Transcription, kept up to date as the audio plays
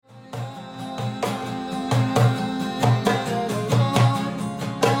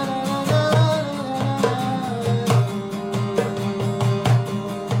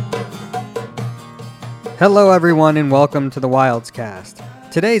Hello everyone and welcome to the Wilds Cast.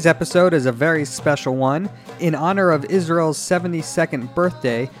 Today's episode is a very special one. In honor of Israel's 72nd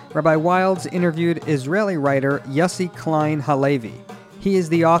birthday, Rabbi Wilds interviewed Israeli writer Yossi Klein Halevi. He is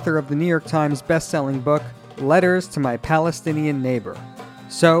the author of the New York Times best-selling book, Letters to My Palestinian Neighbor.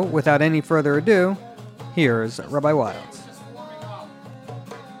 So, without any further ado, here's Rabbi Wilds.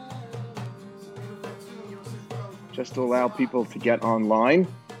 Just to allow people to get online,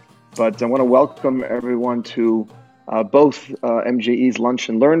 but I want to welcome everyone to both MJE's Lunch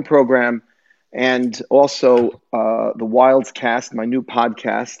and Learn program and also the Wilds Cast, my new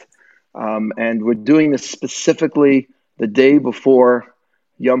podcast. And we're doing this specifically the day before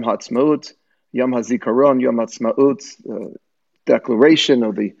Yom HaTzmaut, Yom HaZikaron, Yom HaTzmaut, declaration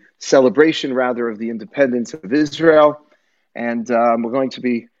of the celebration, rather, of the independence of Israel. And we're going to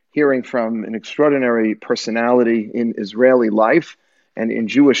be hearing from an extraordinary personality in Israeli life and in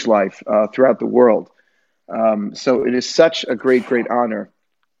Jewish life throughout the world. So it is such a great, great honor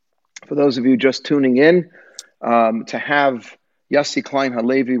for those of you just tuning in to have Yossi Klein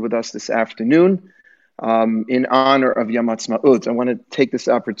Halevi with us this afternoon in honor of Yom HaTzmaut. I want to take this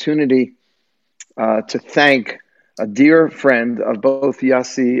opportunity to thank a dear friend of both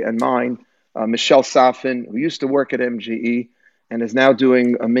Yossi and mine, Michelle Safin, who used to work at MJE and is now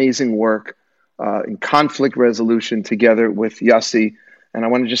doing amazing work in conflict resolution together with Yossi. And I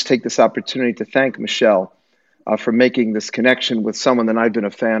want to just take this opportunity to thank Michelle for making this connection with someone that I've been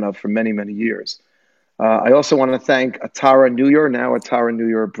a fan of for many, many years. I also want to thank Atara Neuer, now Atara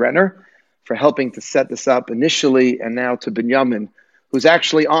Neuer Brenner, for helping to set this up initially, and now to Binyamin, who's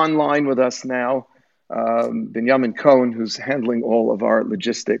actually online with us now, Binyamin Cohen, who's handling all of our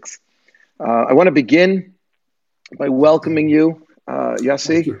logistics. I want to begin by welcoming you,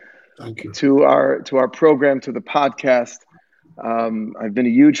 Yossi, Thank you. to our program, to the podcast. I've been a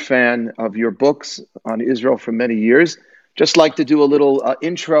huge fan of your books on Israel for many years. Just like to do a little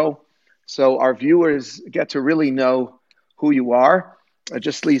intro so our viewers get to really know who you are,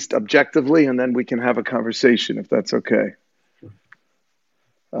 just at least objectively, and then we can have a conversation if that's okay.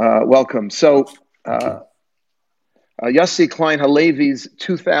 Welcome. So, Yossi Klein Halevi's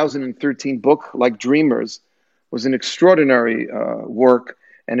 2013 book, Like Dreamers, was an extraordinary work,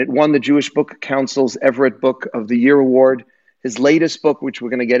 and it won the Jewish Book Council's Everett Book of the Year Award. His latest book, which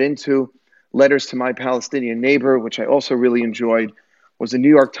we're going to get into, Letters to My Palestinian Neighbor, which I also really enjoyed, was a New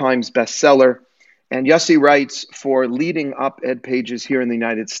York Times bestseller. And Yossi writes for leading op-ed pages here in the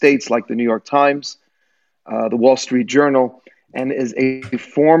United States, like the New York Times, the Wall Street Journal, and is a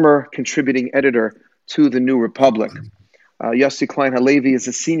former contributing editor to the New Republic. Yossi Klein Halevi is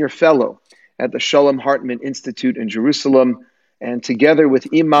a senior fellow at the Shalom Hartman Institute in Jerusalem, and together with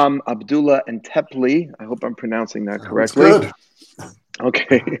Imam Abdullah and Tepli, I hope I'm pronouncing that correctly. Good.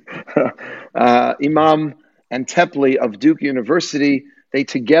 Okay. Imam and Tepli of Duke University, they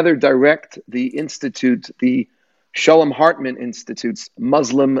together direct the institute, the Shalom Hartman Institute's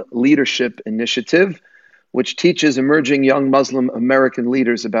Muslim Leadership Initiative, which teaches emerging young Muslim American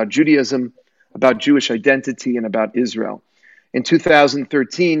leaders about Judaism, about Jewish identity, and about Israel. In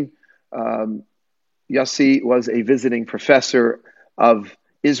 2013, Yossi was a visiting professor of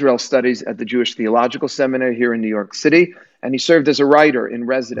Israel Studies at the Jewish Theological Seminary here in New York City, and he served as a writer in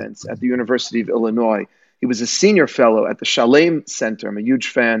residence at the University of Illinois. He was a senior fellow at the Shalem Center. I'm a huge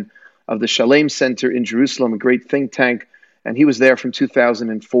fan of the Shalem Center in Jerusalem, a great think tank, and he was there from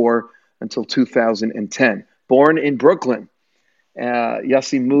 2004 until 2010. Born in Brooklyn,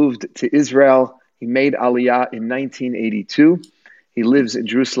 Yossi moved to Israel. He made Aliyah in 1982. He lives in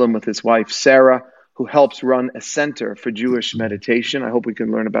Jerusalem with his wife, Sarah, who helps run a center for Jewish meditation. I hope we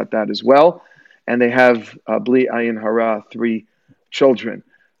can learn about that as well. And they have, Bli Ayin Hara, 3 children.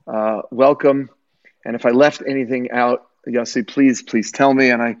 Welcome. And if I left anything out, Yossi, please tell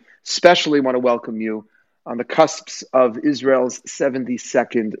me. And I especially want to welcome you on the cusps of Israel's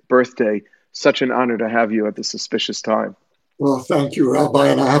 72nd birthday. Such an honor to have you at this auspicious time. Well, thank you, Rabbi.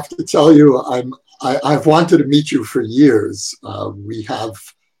 And I have to tell you, I've wanted to meet you for years. We have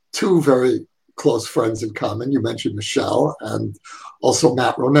 2 very close friends in common. You mentioned Michelle and also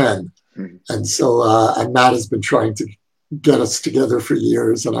Matt Ronen. Mm-hmm. And so, and Matt has been trying to get us together for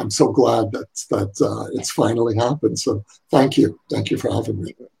years. And I'm so glad that it's finally happened. So thank you. Thank you for having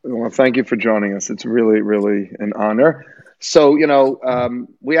me. Well, thank you for joining us. It's really, really an honor. So,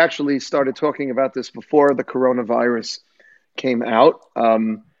 we actually started talking about this before the coronavirus came out.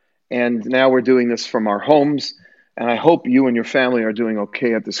 And now we're doing this from our homes. And I hope you and your family are doing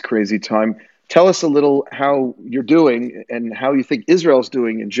okay at this crazy time. Tell us a little how you're doing and how you think Israel's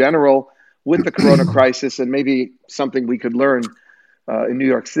doing in general with the corona crisis, and maybe something we could learn in New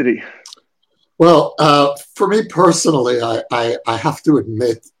York City. Well, for me personally, I have to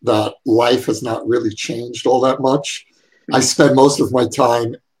admit that life has not really changed all that much. I spend most of my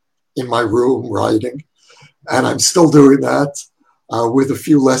time in my room writing, and I'm still doing that with a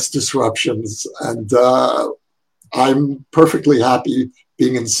few less disruptions. And I'm perfectly happy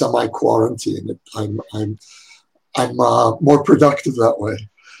being in semi-quarantine. I'm more productive that way.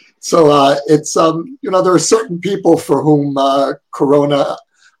 So it's there are certain people for whom Corona,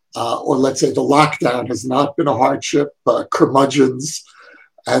 or let's say the lockdown, has not been a hardship. Curmudgeons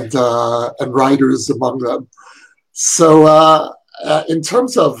and writers among them. So in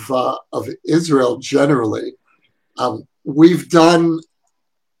terms of Israel generally, we've done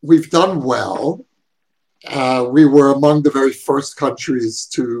well. We were among the very first countries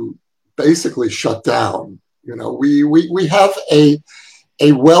to basically shut down. We have a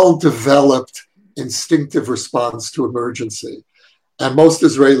well-developed instinctive response to emergency. And most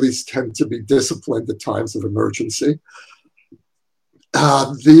Israelis tend to be disciplined at times of emergency. I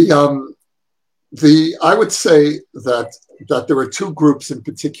would say that there are two groups in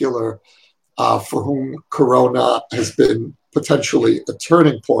particular for whom Corona has been potentially a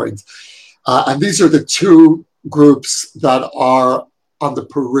turning point. And these are the two groups that are on the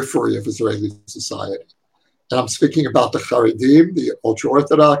periphery of Israeli society. And I'm speaking about the Haredim, the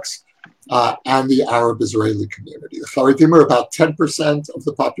ultra-Orthodox, and the Arab Israeli community. The Haredim are about 10% of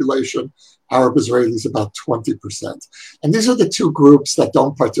the population, Arab Israelis about 20%. And these are the two groups that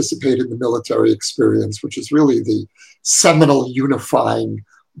don't participate in the military experience, which is really the seminal unifying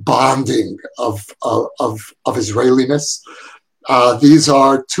bonding of Israeliness. These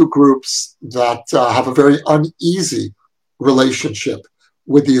are two groups that have a very uneasy relationship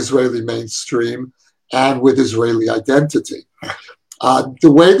with the Israeli mainstream and with Israeli identity.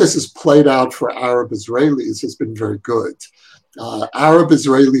 The way this has played out for Arab Israelis has been very good. Arab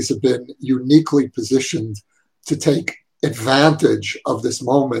Israelis have been uniquely positioned to take advantage of this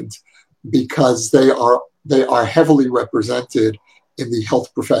moment because they are heavily represented in the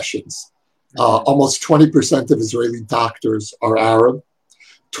health professions. Almost 20% of Israeli doctors are Arab,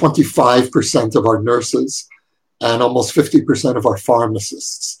 25% of our nurses, and almost 50% of our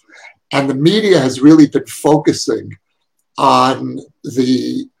pharmacists. And the media has really been focusing on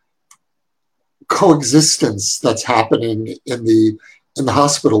the coexistence that's happening in the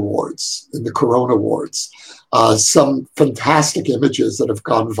hospital wards, in the corona wards. Some fantastic images that have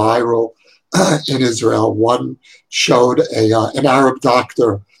gone viral in Israel. One showed an Arab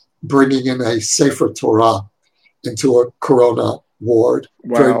doctor bringing in a Sefer Torah into a corona ward.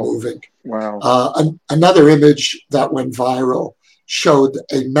 Wow. Very moving. Wow. Another image that went viral showed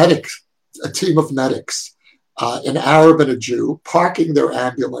a team of medics, an Arab and a Jew, parking their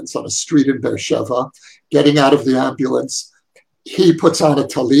ambulance on a street in Beersheba, getting out of the ambulance. He puts on a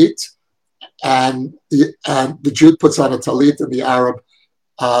talit, and the Jew puts on a talit, and the Arab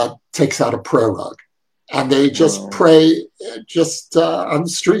takes out a prayer rug. And they just pray on the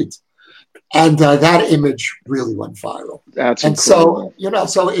street. And that image really went viral. That's and incredible.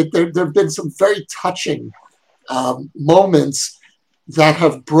 There have been some very touching moments that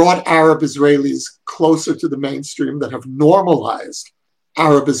have brought Arab Israelis closer to the mainstream, that have normalized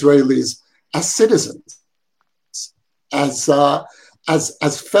Arab Israelis as citizens, as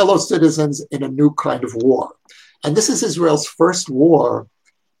fellow citizens in a new kind of war. And this is Israel's first war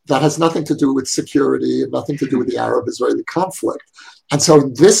that has nothing to do with security and nothing to do with the Arab-Israeli conflict. And so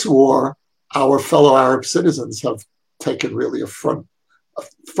in this war, our fellow Arab citizens have taken really a front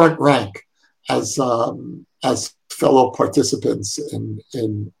rank as fellow participants in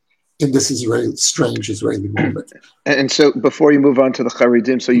this strange Israeli moment. And so before you move on to the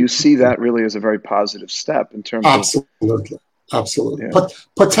Haredim, so you see that really as a very positive step in terms Absolutely. Yeah. But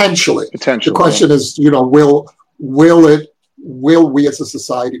potentially. The question is, will we as a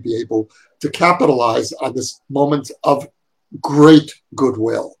society be able to capitalize on this moment of great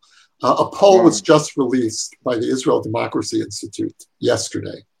goodwill? A poll was just released by the Israel Democracy Institute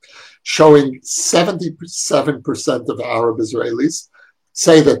yesterday, showing 77% of Arab Israelis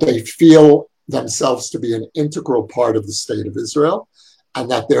say that they feel themselves to be an integral part of the state of Israel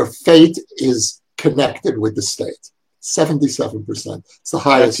and that their fate is connected with the state. 77%. It's the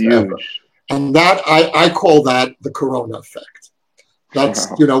highest ever. And that I call that the Corona effect. That's,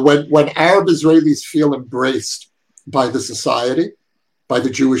 when Arab Israelis feel embraced by the society, by the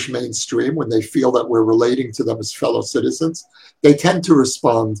Jewish mainstream, when they feel that we're relating to them as fellow citizens, they tend to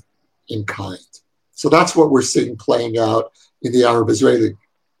respond in kind. So that's what we're seeing playing out in the Arab Israeli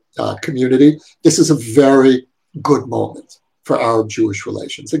community. This is a very good moment for Arab-Jewish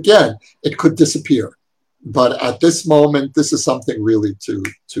relations. Again, it could disappear, but at this moment, this is something really to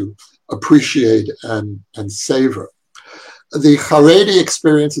appreciate and savor. The Haredi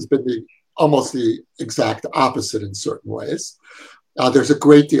experience has been almost the exact opposite in certain ways. There's a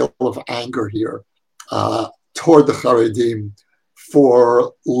great deal of anger here toward the Haredim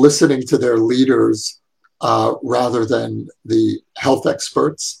for listening to their leaders rather than the health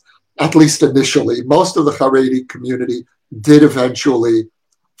experts, at least initially. Most of the Haredi community did eventually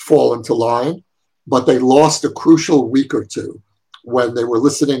fall into line, but they lost a crucial week or two when they were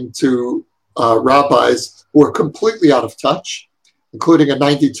listening to rabbis who were completely out of touch, including a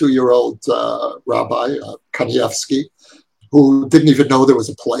 92-year-old rabbi, Kanievsky, who didn't even know there was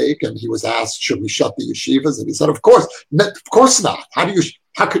a plague, and he was asked, "Should we shut the yeshivas?" And he said, "Of course not. How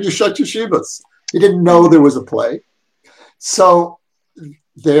could you shut yeshivas?" He didn't know there was a plague. So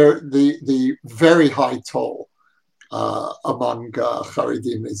the very high toll among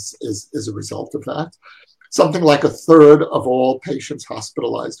Haredim is a result of that. Something like a third of all patients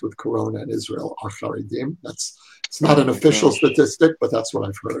hospitalized with corona in Israel are Haredim. It's not an official statistic, but that's what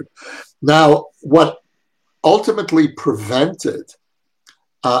I've heard. Now, what ultimately prevented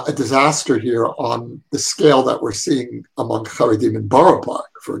a disaster here on the scale that we're seeing among Haredim in Borough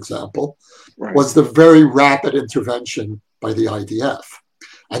Park, for example, was the very rapid intervention by the IDF.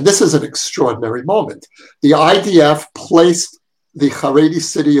 And this is an extraordinary moment. The IDF placed the Haredi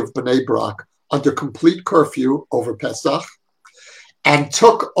city of Bnei Brak under complete curfew over Pesach and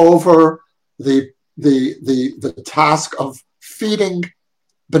took over the task of feeding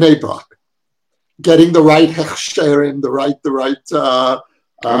Bnei Brak, getting the right hechsherim, the right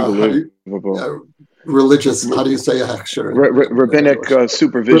religious, how do you say a hechsher? Rabbinic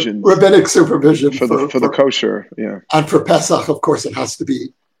supervision. Rabbinic supervision for the kosher, yeah. And for Pesach, of course, it has to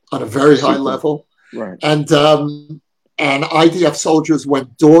be on a very high level. Right. And IDF soldiers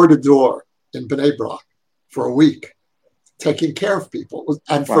went door to door in Bnei Brak for a week, taking care of people.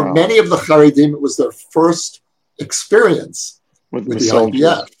 And for many of the Haredim, it was their first experience with the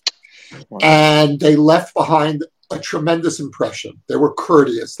IDF. Wow. And they left behind a tremendous impression. They were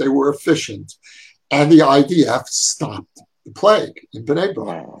courteous, they were efficient, and the IDF stopped the plague in Bnei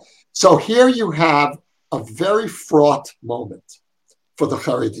Brak. Wow. So here you have a very fraught moment for the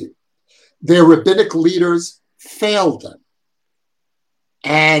Haredim. Their rabbinic leaders failed them,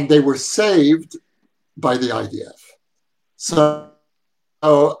 and they were saved by the IDF. So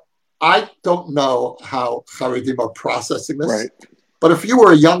I don't know how Haredim are processing this. Right. But if you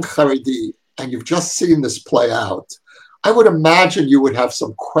were a young Haredi and you've just seen this play out, I would imagine you would have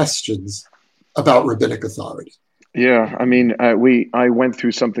some questions about rabbinic authority. Yeah, I mean, I went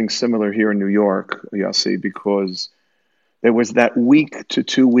through something similar here in New York, Yossi, because there was that week to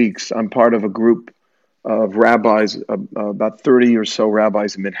 2 weeks. I'm part of a group of rabbis, about 30 or so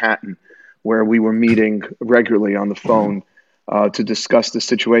rabbis in Manhattan, where we were meeting regularly on the phone to discuss the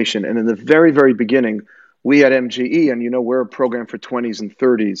situation. And in the very, very beginning, we at MGE, and we're a program for 20s and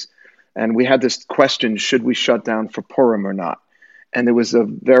 30s, and we had this question, should we shut down for Purim or not? And there was a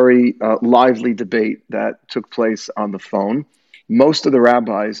very lively debate that took place on the phone. Most of the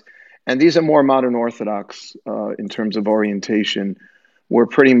rabbis, and these are more modern Orthodox in terms of orientation, were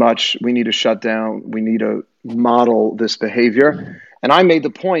pretty much, we need to shut down, we need to model this behavior. And I made the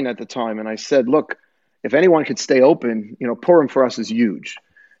point at the time, and I said, look, if anyone could stay open, Purim for us is huge.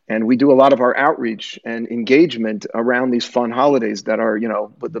 And we do a lot of our outreach and engagement around these fun holidays that are,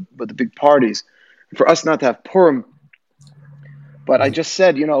 with the big parties. For us not to have Purim, but I just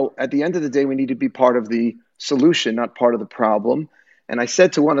said, at the end of the day, we need to be part of the solution, not part of the problem. And I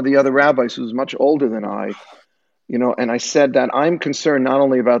said to one of the other rabbis who's much older than I, and I said that I'm concerned not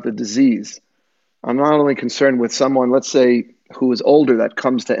only about the disease, I'm not only concerned with someone, let's say, who is older that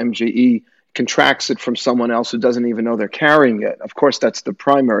comes to MGE, contracts it from someone else who doesn't even know they're carrying it. Of course, that's the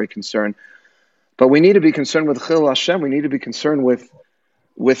primary concern. But we need to be concerned with Chil Hashem. We need to be concerned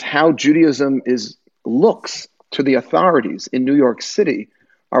with how Judaism looks to the authorities in New York City.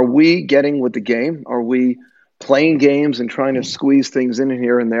 Are we getting with the game? Are we playing games and trying to squeeze things in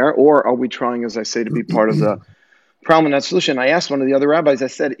here and there? Or are we trying, as I say, to be part of the problem and not solution? I asked one of the other rabbis, I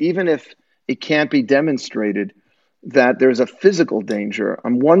said, even if it can't be demonstrated that there's a physical danger,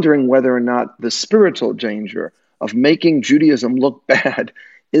 I'm wondering whether or not the spiritual danger of making Judaism look bad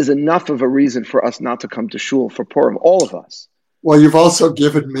is enough of a reason for us not to come to shul for Purim, all of us. Well, you've also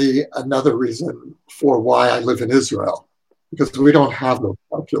given me another reason for why I live in Israel, because we don't have those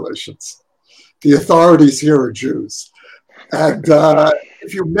calculations. The authorities here are Jews. And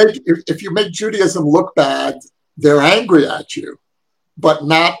if you make Judaism look bad, they're angry at you, but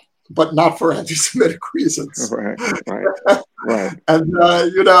not for anti-Semitic reasons. Right. And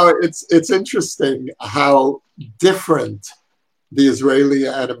it's interesting how different the Israeli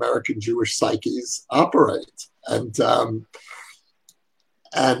and American Jewish psyches operate. And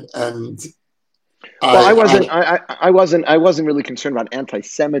well, I wasn't really concerned about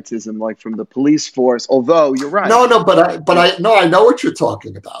anti-Semitism, like from the police force. Although you're right. No, but I know what you're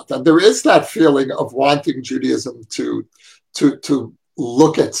talking about, and there is that feeling of wanting Judaism to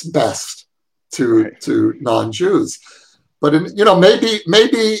look its best to non-Jews. But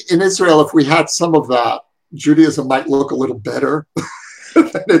maybe in Israel, if we had some of that, Judaism might look a little better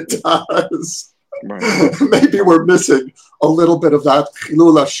than it does. Right. Maybe we're missing a little bit of that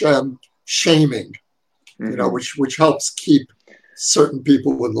Chilul Hashem shaming, which helps keep certain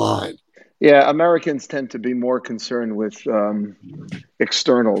people in line. Yeah, Americans tend to be more concerned with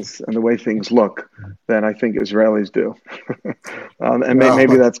externals and the way things look than I think Israelis do.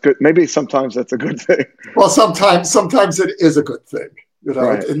 Maybe that's good. Maybe sometimes that's a good thing. Well, sometimes it is a good thing.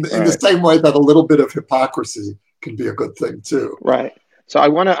 Right, in the same way that a little bit of hypocrisy can be a good thing too. Right. So I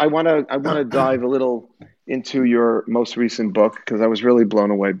want to dive a little into your most recent book, because I was really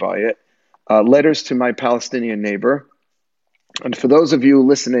blown away by it. Letters to My Palestinian Neighbor. And for those of you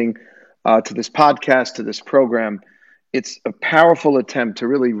listening to this podcast, to this program, it's a powerful attempt to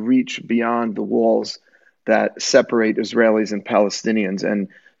really reach beyond the walls that separate Israelis and Palestinians. And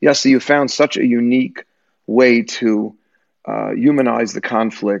Yossi, you found such a unique way to humanize the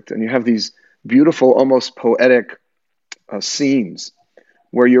conflict. And you have these beautiful, almost poetic scenes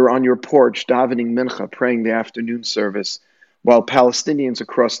where you're on your porch davening mincha, praying the afternoon service, while Palestinians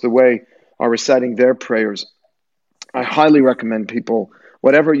across the way are reciting their prayers. I highly recommend people,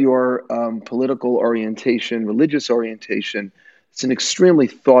 whatever your political orientation, religious orientation, it's an extremely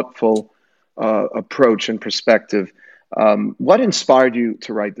thoughtful approach and perspective. What inspired you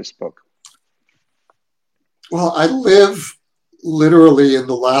to write this book? Well, I live literally in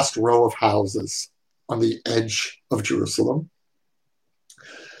the last row of houses on the edge of Jerusalem.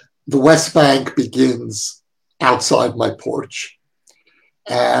 The West Bank begins outside my porch.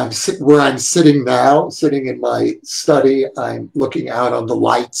 And where I'm sitting now, sitting in my study, I'm looking out on the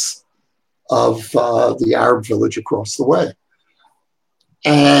lights of the Arab village across the way.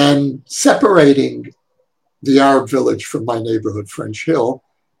 And separating the Arab village from my neighborhood, French Hill,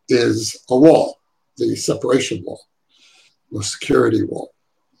 is a wall, the separation wall, the security wall.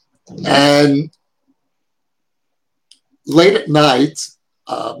 And late at night,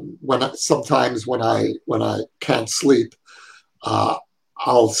 sometimes when I can't sleep,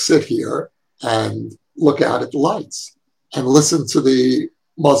 I'll sit here and look out at the lights and listen to the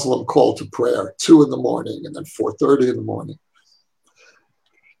Muslim call to prayer, 2 a.m. and then 4:30 in the morning.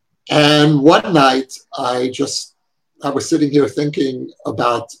 And one night I was sitting here thinking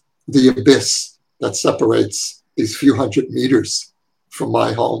about the abyss that separates these few hundred meters from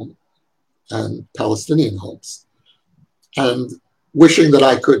my home and Palestinian homes, and wishing that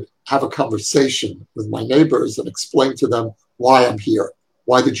I could have a conversation with my neighbors and explain to them why I'm here,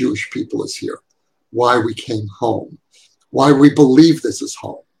 why the Jewish people is here, why we came home, why we believe this is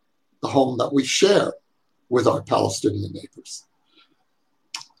home, the home that we share with our Palestinian neighbors,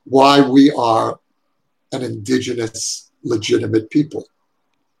 why we are an indigenous, legitimate people.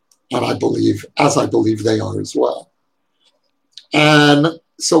 And I believe they are as well. And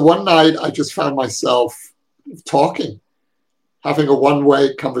so one night I just found myself talking, having a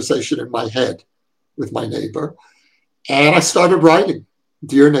one-way conversation in my head with my neighbor. And I started writing,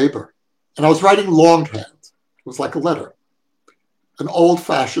 Dear Neighbor. And I was writing longhand. It was like a letter, an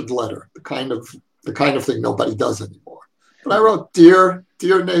old-fashioned letter, the kind of thing nobody does anymore. But I wrote, Dear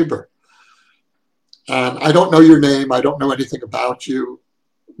Neighbor. And I don't know your name. I don't know anything about you.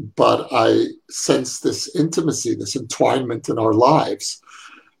 But I sense this intimacy, this entwinement in our lives.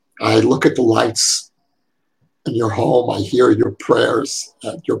 I look at the lights in your home. I hear your prayers.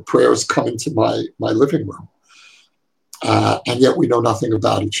 And your prayers come into my living room. And yet we know nothing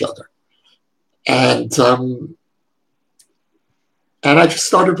about each other. And I just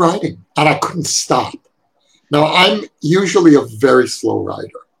started writing, and I couldn't stop. Now, I'm usually a very slow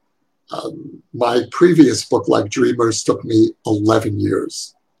writer. My previous book, like Dreamers, took me 11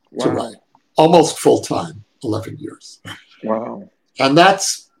 years to write, almost full-time, 11 years. Wow. And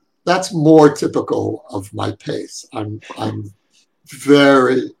that's more typical of my pace. I'm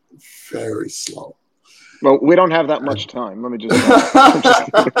very, very slow. Well, we don't have that much time. Let me just.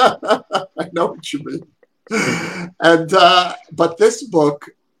 I know what you mean. And but this book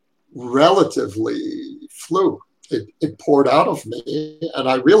relatively flew. It poured out of me, and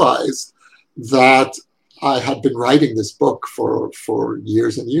I realized that I had been writing this book for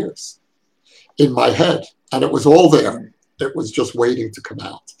years and years in my head, and it was all there. It was just waiting to come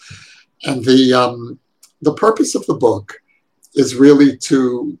out. And the purpose of the book is really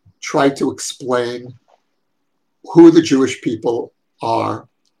to try to explain who the Jewish people are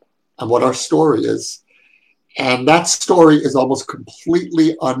and what our story is. And that story is almost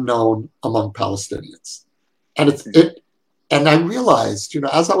completely unknown among Palestinians. And I realized,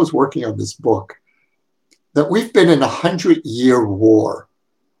 as I was working on this book, that we've been in a 100-year war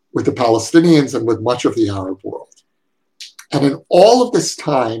with the Palestinians and with much of the Arab world. And in all of this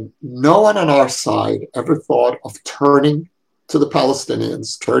time, no one on our side ever thought of turning to the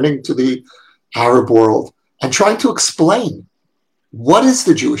Palestinians, turning to the Arab world, and trying to explain, what is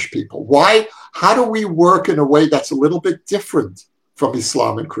the Jewish people? Why? How do we work in a way that's a little bit different from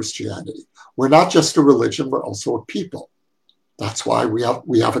Islam and Christianity? We're not just a religion, we're also a people. That's why we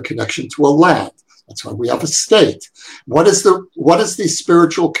have a connection to a land. That's why we have a state. What is the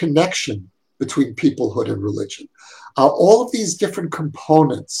spiritual connection between peoplehood and religion? All of these different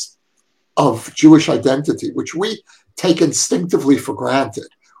components of Jewish identity, which we take instinctively for granted.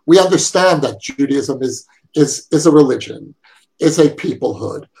 We understand that Judaism is a religion, is a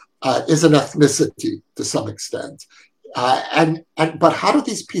peoplehood, is an ethnicity to some extent. But how do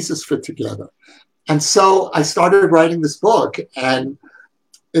these pieces fit together? And so I started writing this book, and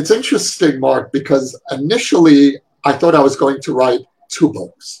it's interesting, Mark, because initially I thought I was going to write 2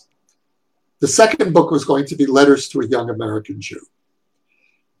 books. The second book was going to be Letters to a Young American Jew.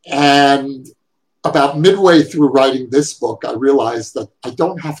 And about midway through writing this book, I realized that I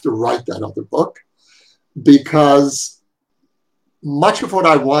don't have to write that other book, because much of what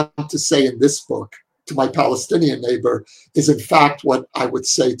I want to say in this book to my Palestinian neighbor is in fact what I would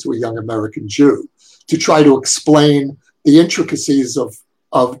say to a young American Jew, to try to explain the intricacies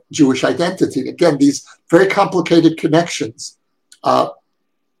of Jewish identity. And again, these very complicated connections.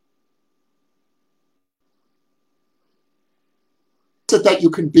 That you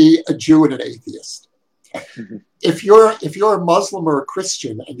can be a Jew and an atheist. Mm-hmm. If you're a Muslim or a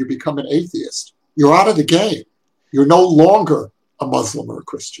Christian and you become an atheist, you're out of the game. You're no longer a Muslim or a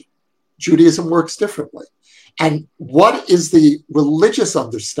Christian. Judaism works differently. And what is the religious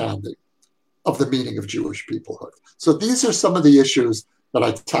understanding of the meaning of Jewish peoplehood? So these are some of the issues that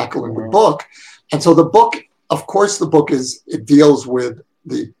I tackle in the book. And so the book, of course, it deals with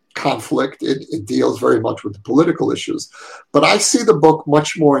the conflict. It deals very much with the political issues. But I see the book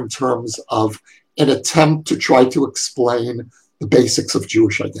much more in terms of an attempt to try to explain the basics of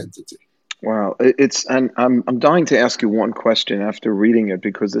Jewish identity. Wow. And I'm dying to ask you one question after reading it,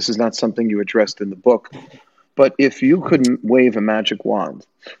 because this is not something you addressed in the book. But if you could wave a magic wand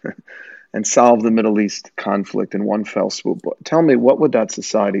and solve the Middle East conflict in one fell swoop, tell me, what would that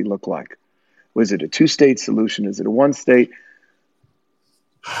society look like? Was it a 2-state solution? Is it a 1-state?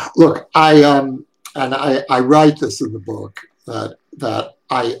 Look, I write this in the book that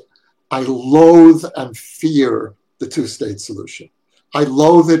I loathe and fear the 2-state solution. I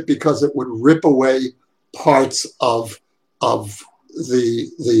loathe it because it would rip away parts of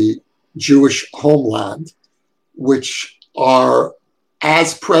the Jewish homeland, which are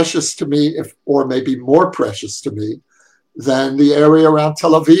as precious to me, or maybe more precious to me, than the area around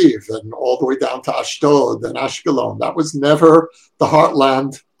Tel Aviv and all the way down to Ashdod and Ashkelon. That was never the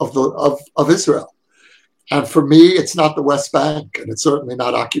heartland of Israel. And for me, it's not the West Bank, and it's certainly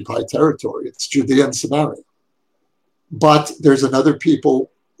not occupied territory. It's Judea and Samaria. But there's another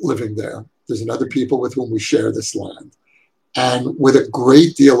people living there. There's another people with whom we share this land. And with a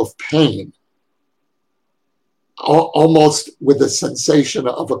great deal of pain, almost with a sensation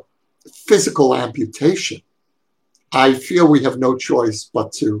of a physical amputation, I feel we have no choice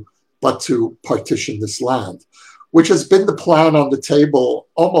but to partition this land, which has been the plan on the table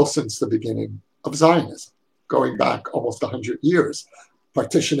almost since the beginning of Zionism, going back almost 100 years.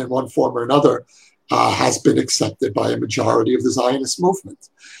 Partition in one form or another has been accepted by a majority of the Zionist movement.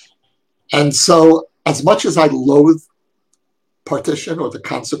 And so as much as I loathe partition or the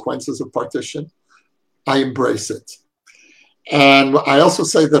consequences of partition, I embrace it. And I also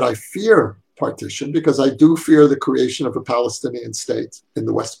say that I fear partition because I do fear the creation of a Palestinian state in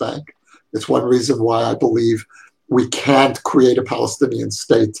the West Bank. It's one reason why I believe we can't create a Palestinian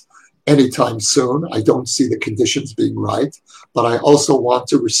state anytime soon. I don't see the conditions being right, but I also want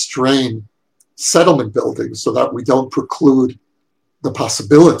to restrain settlement building so that we don't preclude the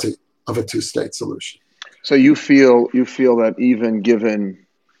possibility of a 2-state solution. So you feel that even given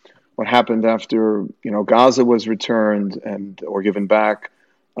what happened after Gaza was returned or given back,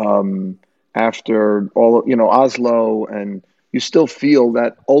 after all Oslo, and you still feel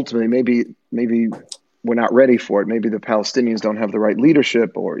that ultimately maybe we're not ready for it. Maybe the Palestinians don't have the right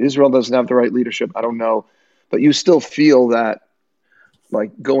leadership, or Israel doesn't have the right leadership. I don't know, but you still feel that,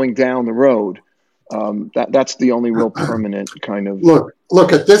 like, going down the road, That's the only real permanent kind of. Look.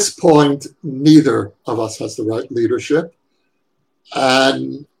 At this point, neither of us has the right leadership,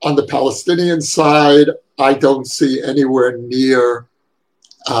 and on the Palestinian side, I don't see anywhere near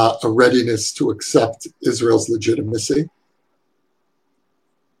a readiness to accept Israel's legitimacy.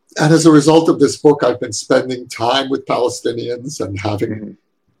 And as a result of this book, I've been spending time with Palestinians and having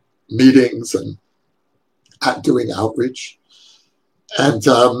meetings and doing outreach. And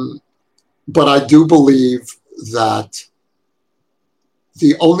but I do believe that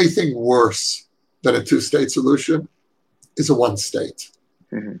the only thing worse than a two-state solution is a one-state.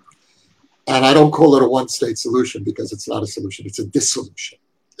 Mm-hmm. And I don't call it a one-state solution because it's not a solution, it's a dissolution.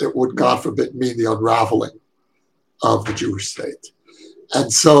 It would, God forbid, mean the unraveling of the Jewish state.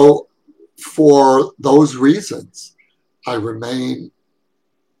 And so for those reasons, I remain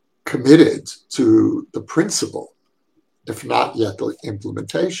committed to the principle, if not yet the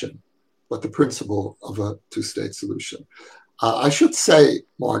implementation, but the principle of a two-state solution. I should say,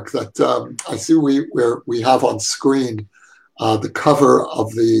 Mark, that I see we have on screen the cover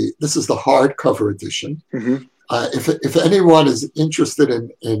of this is the hardcover edition. Mm-hmm. If anyone is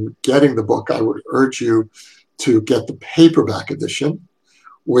interested in getting the book, I would urge you to get the paperback edition,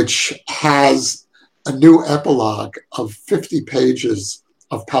 which has a new epilogue of 50 pages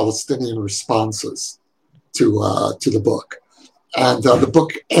of Palestinian responses to the book. And the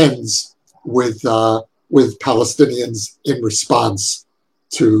book ends with Palestinians in response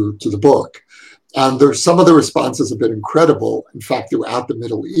to the book. And some of the responses have been incredible. In fact, throughout the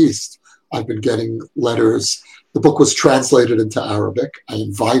Middle East, I've been getting letters. The book was translated into Arabic. I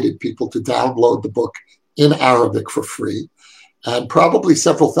invited people to download the book in Arabic for free. And probably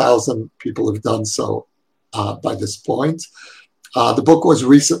several thousand people have done so by this point. The book was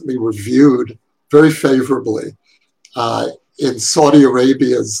recently reviewed very favorably in Saudi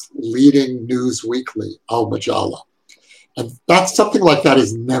Arabia's leading news weekly, Al Majalla. And that's something like that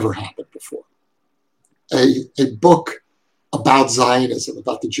has never happened before. A book about Zionism,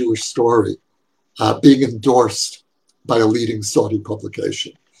 about the Jewish story, being endorsed by a leading Saudi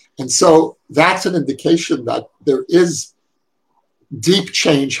publication. And so that's an indication that there is deep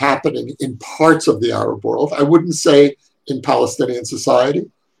change happening in parts of the Arab world. I wouldn't say in Palestinian society,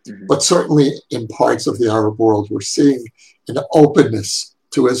 but certainly in parts of the Arab world, we're seeing an openness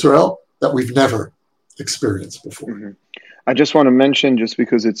to Israel that we've never experienced before. Mm-hmm. I just want to mention, just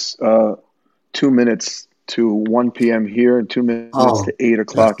because it's 2 minutes to 1 p.m. here and 2 minutes to 8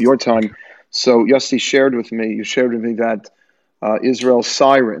 o'clock your time. So Yossi shared with me that Israel's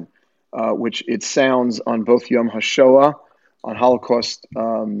siren, which it sounds on both Yom HaShoah, on Holocaust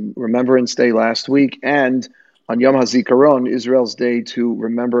Remembrance Day last week, and on Yom HaZikaron, Israel's day to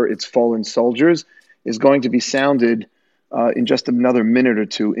remember its fallen soldiers, is going to be sounded in just another minute or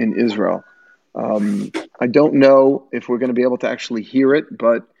two in Israel. I don't know if we're going to be able to actually hear it,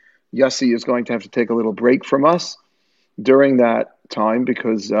 but Yossi is going to have to take a little break from us during that time,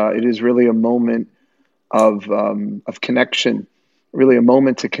 because it is really a moment of connection, really a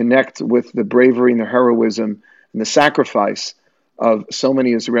moment to connect with the bravery and the heroism and the sacrifice of so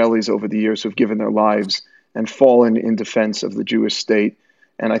many Israelis over the years who've given their lives and fallen in defense of the Jewish state.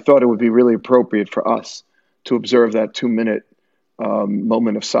 And I thought it would be really appropriate for us to observe that 2-minute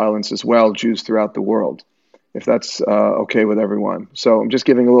moment of silence as well, Jews throughout the world, if that's okay with everyone. So I'm just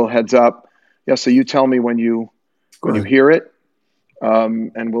giving a little heads up. Yeah, so you tell me when you hear it,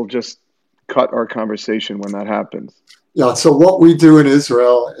 and we'll just cut our conversation when that happens. Yeah, so what we do in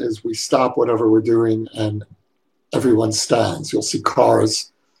Israel is we stop whatever we're doing and everyone stands. You'll see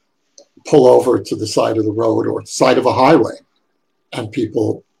cars pull over to the side of the road or side of a highway, and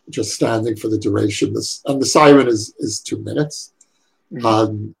people just standing for the duration. And the siren is 2 minutes.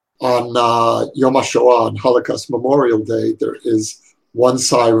 Mm-hmm. On Yom HaShoah, on Holocaust Memorial Day, there is one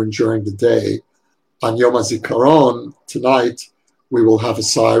siren during the day. On Yom HaZikaron, tonight, we will have a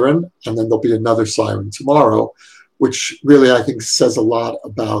siren, and then there'll be another siren tomorrow, which really, I think, says a lot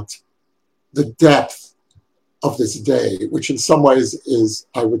about the depth of this day, which in some ways is,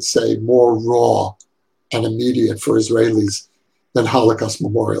 I would say, more raw and immediate for Israelis than Holocaust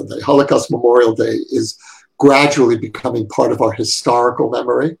Memorial Day. Holocaust Memorial Day is gradually becoming part of our historical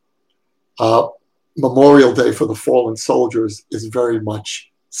memory. Memorial Day for the fallen soldiers is very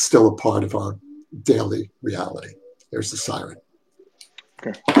much still a part of our daily reality. There's the siren.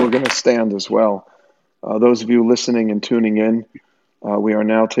 Okay, we're going to stand as well. Those of you listening and tuning in, we are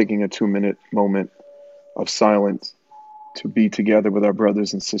now taking a 2-minute moment of silence to be together with our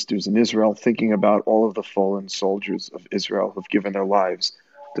brothers and sisters in Israel, thinking about all of the fallen soldiers of Israel who've given their lives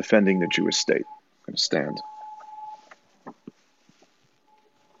defending the Jewish state. I'm going to stand.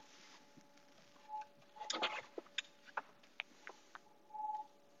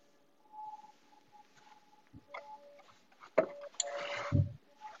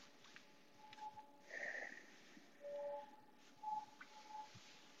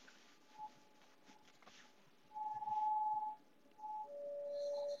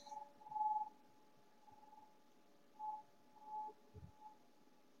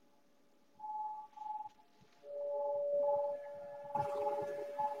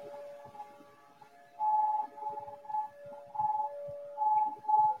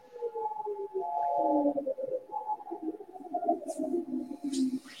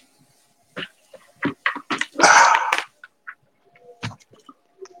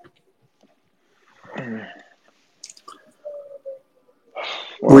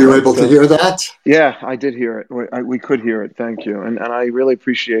 Well, Were you able to hear that? Yeah, I did hear it. We could hear it. Thank you. And I really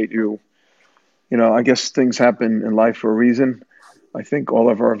appreciate you. I guess things happen in life for a reason. I think all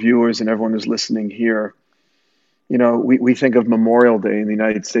of our viewers and everyone who's listening here, we think of Memorial Day in the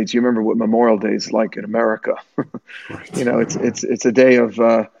United States. You remember what Memorial Day is like in America. Right. It's a day of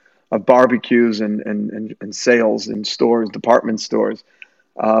barbecues and sales in stores, department stores.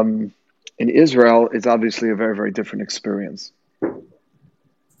 In Israel, it's obviously a very, very different experience.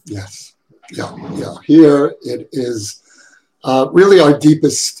 Yes. Yeah. Here it is really our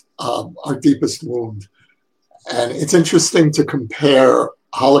deepest wound, and it's interesting to compare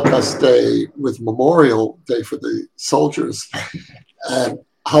Holocaust Day with Memorial Day for the soldiers. And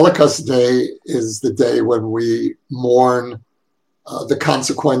Holocaust Day is the day when we mourn the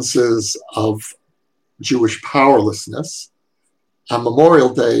consequences of Jewish powerlessness, and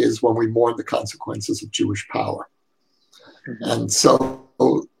Memorial Day is when we mourn the consequences of Jewish power. Mm-hmm. And so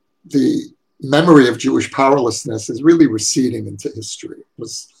the memory of Jewish powerlessness is really receding into history.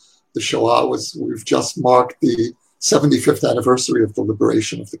 The Shoah we've just marked the 75th anniversary of the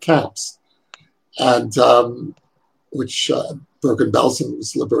liberation of the camps, and which Bergen-Belsen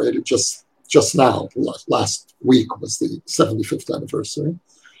was liberated just now. Last week was the 75th anniversary.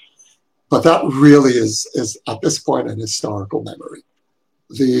 But that really is at this point an historical memory.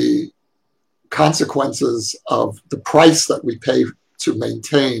 The consequences of the price that we pay to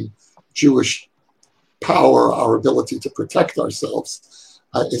maintain Jewish power, our ability to protect ourselves,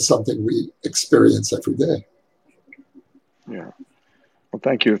 is something we experience every day. Yeah. Well,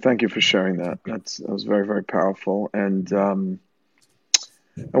 thank you. Thank you for sharing that. That was very, very powerful. And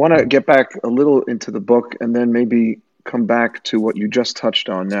I want to get back a little into the book and then maybe come back to what you just touched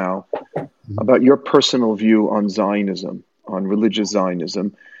on now about your personal view on Zionism, on religious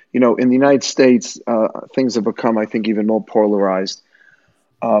Zionism. In the United States, things have become, I think, even more polarized.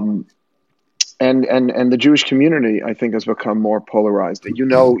 And the Jewish community, I think, has become more polarized.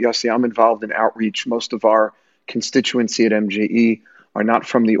 Yossi, I'm involved in outreach. Most of our constituency at MJE are not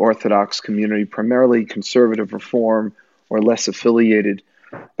from the Orthodox community, primarily conservative reform or less affiliated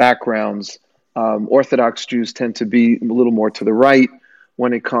backgrounds. Orthodox Jews tend to be a little more to the right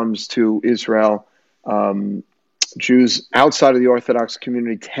when it comes to Israel. Jews outside of the Orthodox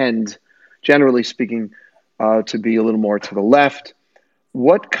community tend, generally speaking, to be a little more to the left.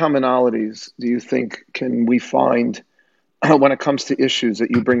 What commonalities do you think can we find when it comes to issues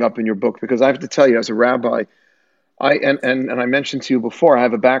that you bring up in your book? Because I have to tell you, as a rabbi, I mentioned to you before, I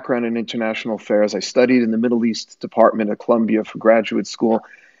have a background in international affairs. I studied in the Middle East department at Columbia for graduate school.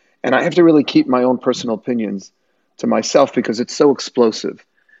 And I have to really keep my own personal opinions to myself because it's so explosive.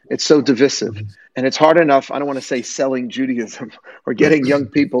 It's so divisive. And it's hard enough, I don't want to say selling Judaism or getting young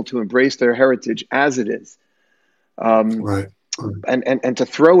people to embrace their heritage as it is. Right. And to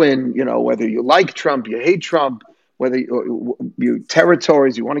throw in, whether you like Trump, you hate Trump, whether you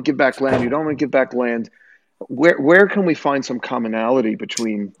territories, you want to give back land, you don't want to give back land. Where can we find some commonality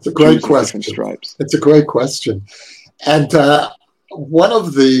between Jews of different stripes? It's a great question. And one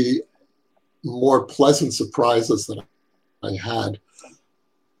of the more pleasant surprises that I had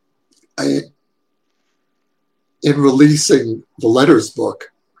in releasing the Letters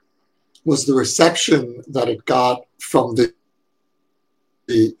book was the reception that it got from the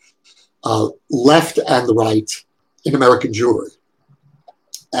left and the right in American Jewry.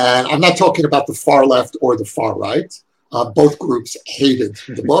 And I'm not talking about the far left or the far right. Both groups hated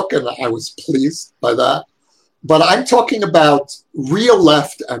the book, and I was pleased by that. But I'm talking about real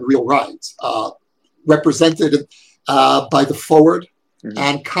left and real right, represented by the Forward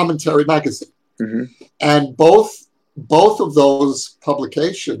and Commentary magazine. And both of those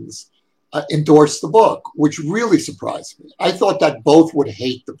publications endorsed the book, which really surprised me. I thought that both would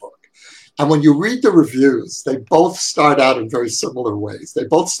hate the book. And when you read the reviews, they both start out in very similar ways. They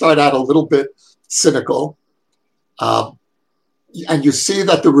both start out a little bit cynical. And you see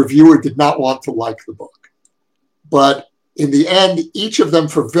that the reviewer did not want to like the book. But in the end, each of them,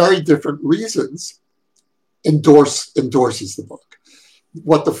 for very different reasons, endorses the book.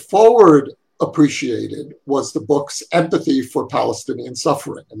 What the Forward appreciated was the book's empathy for Palestinian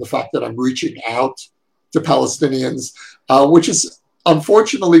suffering and the fact that I'm reaching out to Palestinians, which is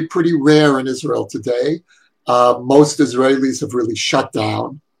unfortunately pretty rare in Israel today. Most Israelis have really shut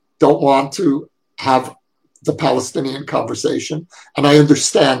down, don't want to have the Palestinian conversation. And I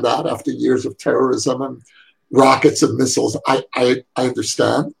understand that after years of terrorism and rockets and missiles, I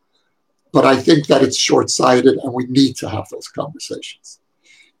understand. But I think that it's short-sighted and we need to have those conversations.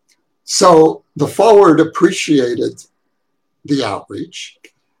 So the Forward appreciated the outreach,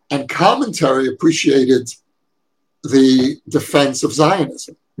 and Commentary appreciated the defense of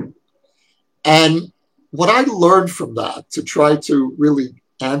Zionism. And what I learned from that, to try to really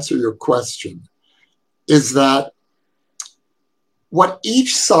answer your question, is that what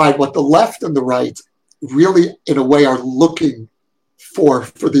each side, what the left and the right really, in a way, are looking for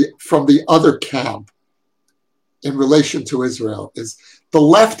from the other camp in relation to Israel is the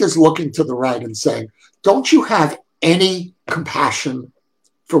left is looking to the right and saying, don't you have any compassion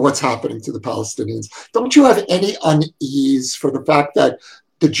for what's happening to the Palestinians? Don't you have any unease for the fact that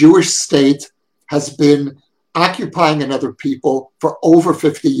the Jewish state has been occupying another people for over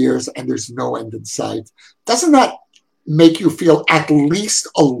 50 years and there's no end in sight? Doesn't that make you feel at least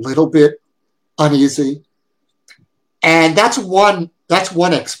a little bit uneasy? And that's one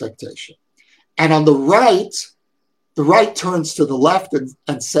expectation. And on the right turns to the left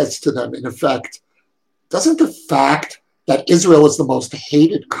and says to them, in effect, doesn't the fact that Israel is the most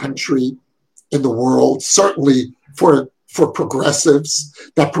hated country in the world, certainly for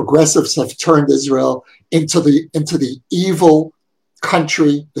progressives, that progressives have turned Israel into the evil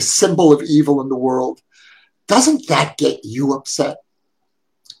country, the symbol of evil in the world, doesn't that get you upset?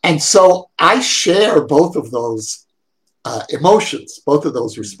 And so I share both of those emotions, both of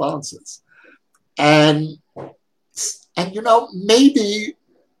those responses. And maybe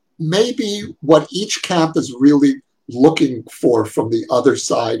what each camp is really looking for from the other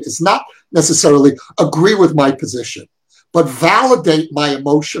side is not necessarily agree with my position, but validate my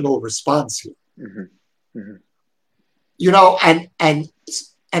emotional response here. Mm-hmm. Mm-hmm. And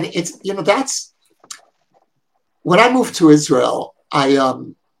it's, that's when I moved to Israel,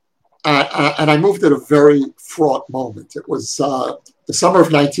 and I moved at a very fraught moment. It was the summer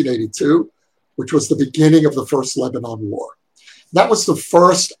of 1982, which was the beginning of the first Lebanon War. That was the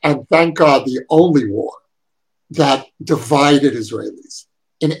first, and thank God, the only war that divided Israelis.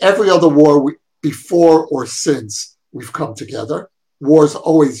 In every other war before or since, we've come together. Wars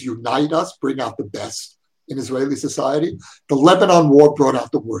always unite us, bring out the best in Israeli society. The Lebanon War brought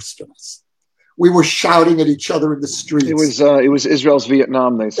out the worst in us. We were shouting at each other in the streets. It was Israel's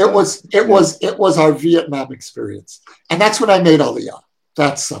Vietnam, they said. It was our Vietnam experience. And that's when I made Aliyah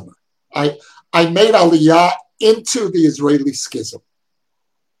that summer. I made Aliyah into the Israeli schism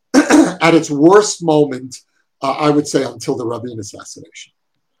at its worst moment, I would say, until the Rabin assassination.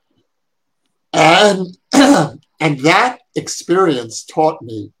 And that experience taught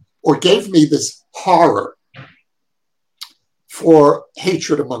me, or gave me, this horror for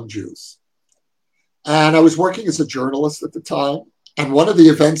hatred among Jews. And I was working as a journalist at the time. And one of the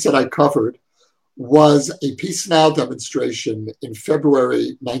events that I covered was a Peace Now demonstration in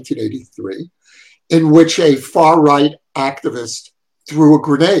February 1983, in which a far-right activist threw a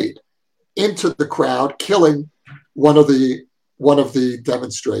grenade into the crowd, killing one of the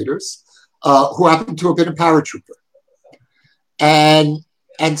demonstrators, who happened to have been a paratrooper. And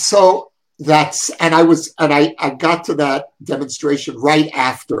so I got to that demonstration right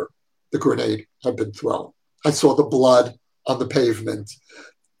after the grenade had been thrown. I saw the blood on the pavement.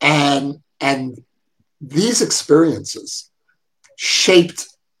 And these experiences shaped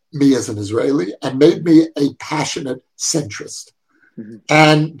me as an Israeli and made me a passionate centrist. Mm-hmm.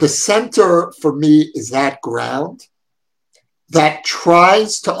 And the center for me is that ground that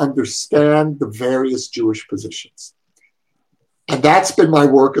tries to understand the various Jewish positions. And that's been my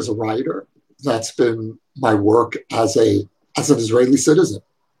work as a writer. That's been my work as an Israeli citizen.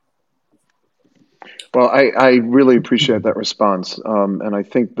 Well, I really appreciate that response. And I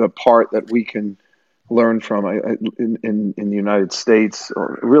think the part that we can learn from in the United States,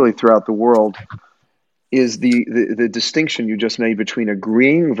 or really throughout the world, is the distinction you just made between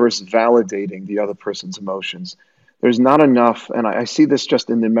agreeing versus validating the other person's emotions. There's not enough, and I see this just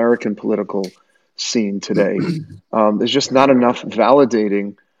in the American political scene today. There's just not enough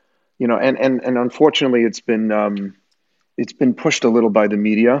validating, and unfortunately it's been pushed a little by the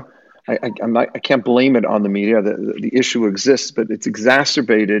media. I can't blame it on the media. The issue exists, but it's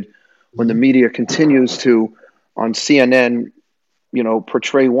exacerbated when the media continues to, on CNN,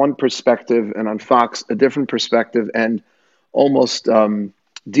 portray one perspective, and on Fox a different perspective, and almost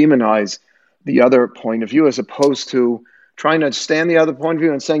demonize the other point of view, as opposed to trying to understand the other point of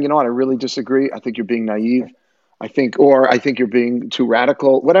view and saying, you know what, I really disagree. I think you're being naive. I think you're being too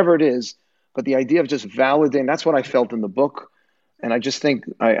radical, whatever it is. But the idea of just validating, that's what I felt in the book. And I just think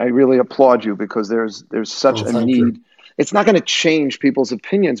I really applaud you, because there's such a need. You. It's not going to change people's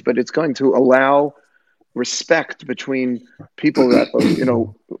opinions, but it's going to allow respect between people that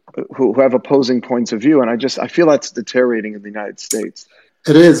who have opposing points of view. And I feel that's deteriorating in the United States.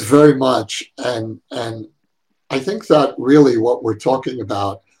 It is very much, and I think that really what we're talking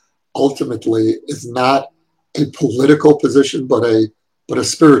about ultimately is not a political position, but a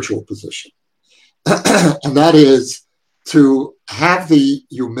spiritual position. and that is to have the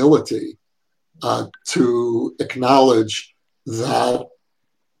humility to acknowledge that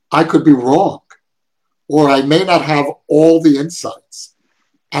I could be wrong, or I may not have all the insights.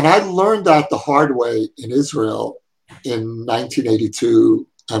 And I learned that the hard way in Israel in 1982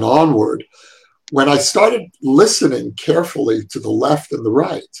 and onward, when I started listening carefully to the left and the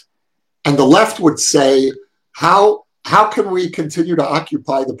right. And the left would say, how can we continue to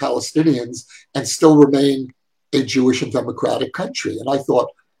occupy the Palestinians and still remain a Jewish and democratic country? And I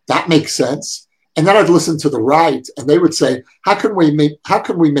thought, that makes sense. And then I'd listen to the right, and they would say, how can we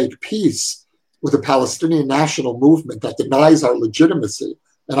make peace with a Palestinian national movement that denies our legitimacy?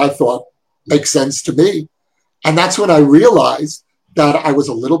 And I thought, makes sense to me. And that's when I realized that I was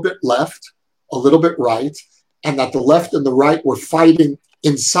a little bit left, a little bit right, and that the left and the right were fighting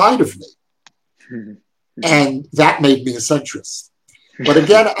inside of me. Mm-hmm. And that made me a centrist. But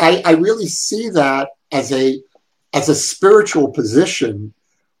again, I really see that as a spiritual position,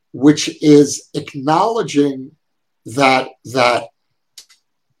 which is acknowledging that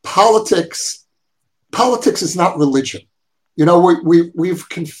politics is not religion. You know, we've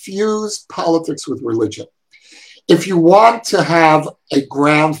confused politics with religion. If you want to have a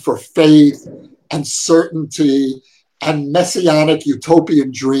ground for faith and certainty and messianic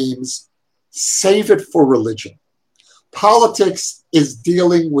utopian dreams, save it for religion. Politics is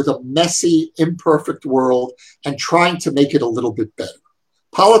dealing with a messy, imperfect world and trying to make it a little bit better.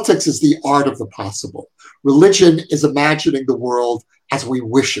 Politics is the art of the possible. Religion is imagining the world as we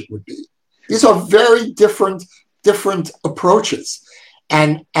wish it would be. These are very different approaches.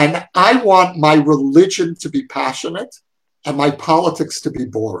 And I want my religion to be passionate and my politics to be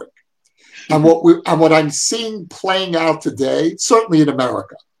boring. And what I'm seeing playing out today, certainly in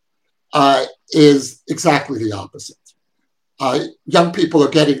America, is exactly the opposite. Young people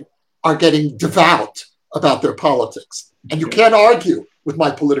are getting devout about their politics, and you can't argue with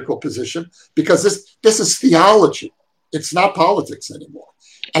my political position because this is theology. It's not politics anymore.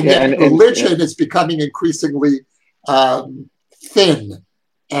 And yet religion is becoming increasingly thin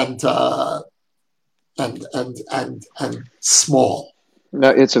and small. Now,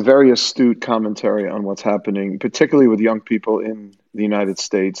 it's a very astute commentary on what's happening, particularly with young people in the United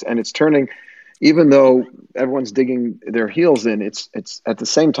States. And it's turning, even though everyone's digging their heels in, it's at the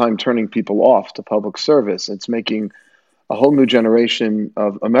same time turning people off to public service. It's making a whole new generation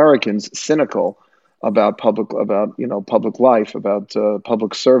of Americans cynical about public life, about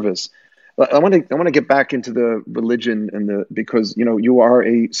public service. I want to get back into the religion because you are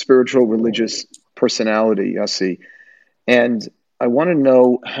a spiritual religious personality, Yossi, and I want to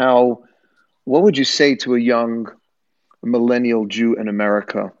know what would you say to a young millennial Jew in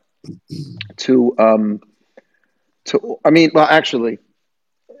America actually,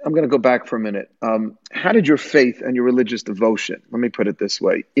 I'm going to go back for a minute. How did your faith and your religious devotion, let me put it this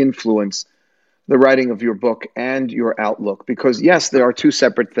way, influence the writing of your book and your outlook? Because yes, there are two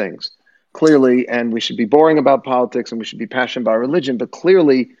separate things, clearly, and we should be boring about politics and we should be passionate about religion, but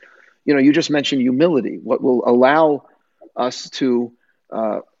clearly, you just mentioned humility. What will allow us to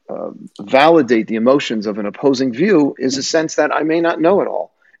validate the emotions of an opposing view is a sense that I may not know it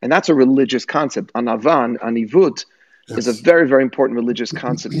all. And that's a religious concept. Anavan, anivut, is a very, very important religious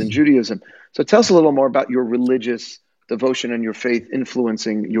concept in Judaism. So tell us a little more about your religious devotion and your faith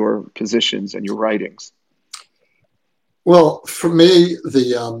influencing your positions and your writings. Well, for me,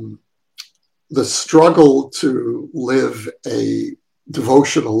 the struggle to live a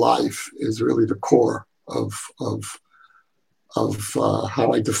devotional life is really the core of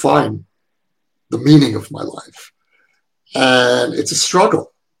how I define the meaning of my life, and it's a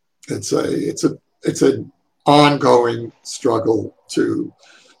struggle. It's an ongoing struggle to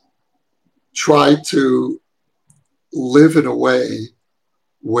try to live in a way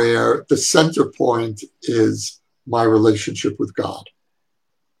where the center point is my relationship with God.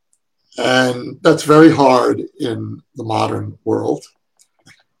 And that's very hard in the modern world.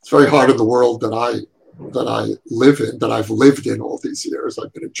 It's very hard in the world that I live in, that I've lived in all these years.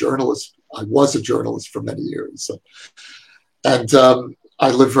 I've been a journalist. I was a journalist for many years. And I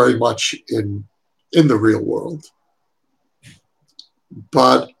live very much in the real world.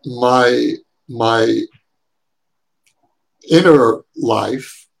 But my inner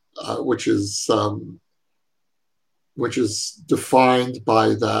life, which is defined by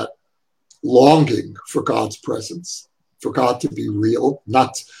that longing for God's presence, for God to be real,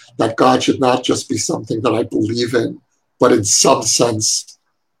 not that God should not just be something that I believe in, but in some sense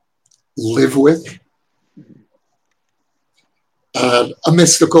live with. And a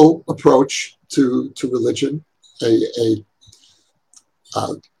mystical approach to religion, a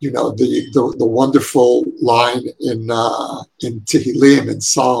the wonderful line in Tehillim, in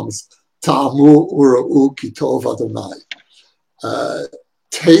Psalms, Ta'amu ura'u ki tov Adonai.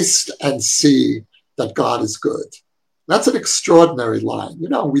 Taste and see that God is good. That's an extraordinary line.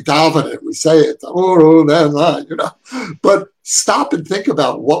 We daven it, we say it, but stop and think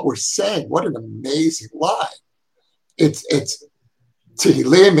about what we're saying. What an amazing line. It's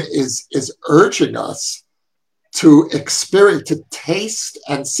Tehillim is urging us to experience, to taste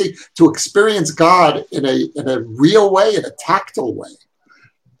and see, to experience God in a real way, in a tactile way.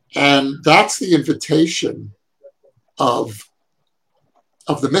 And that's the invitation of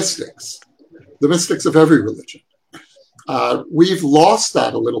the mystics of every religion. We've lost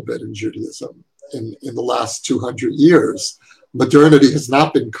that a little bit in Judaism in the last 200 years. Modernity has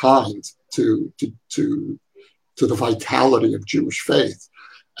not been kind to the vitality of Jewish faith.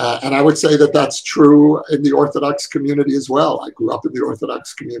 And I would say that that's true in the Orthodox community as well. I grew up in the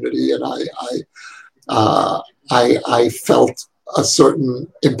Orthodox community, and I felt a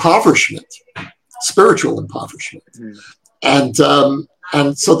certain impoverishment, spiritual impoverishment. And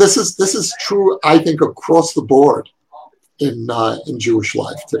so this is true, I think, across the board in Jewish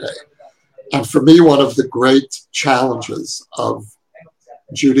life today. And for me, one of the great challenges of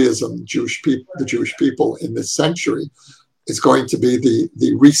Judaism, the Jewish people in this century, is going to be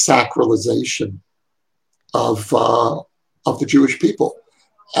the resacralization of the Jewish people,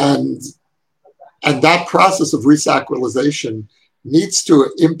 and that process of resacralization needs to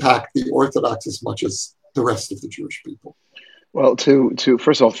impact the Orthodox as much as the rest of the Jewish people. Well, to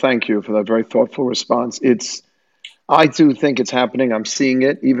first of all, thank you for that very thoughtful response. I do think it's happening. I'm seeing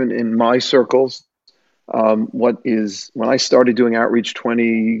it even in my circles. When I started doing outreach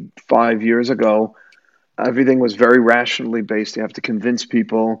 25 years ago, everything was very rationally based. You have to convince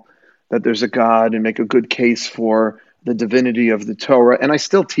people that there's a God and make a good case for the divinity of the Torah. And I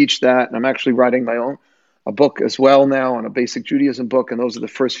still teach that. And I'm actually writing a book as well now, on a basic Judaism book. And those are the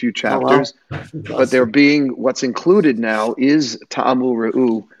first few chapters. Oh, wow. But what's included now is ta'amu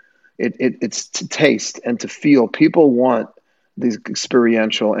re'u. It's to taste and to feel. People want these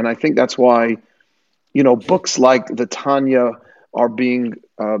experiential. And I think that's why, books like the Tanya are being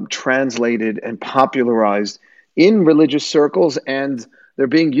translated and popularized in religious circles, and they're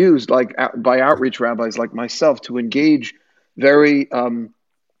being used by outreach rabbis like myself to engage very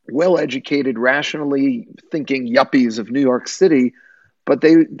well-educated, rationally thinking yuppies of New York City. But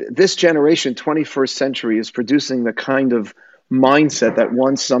this generation, 21st century, is producing the kind of mindset that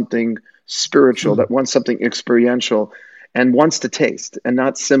wants something spiritual, that wants something experiential, and wants to taste, and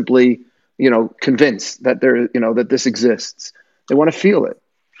not simply, convinced that that this exists. They want to feel it.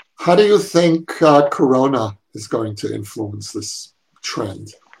 How do you think Corona is going to influence this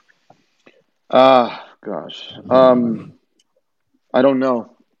trend? Gosh. I don't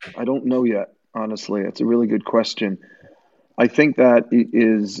know. I don't know yet, honestly. It's a really good question. I think that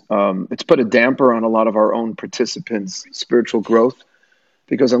it's put a damper on a lot of our own participants' spiritual growth,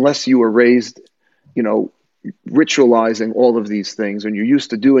 because unless you were raised, ritualizing all of these things, and you're used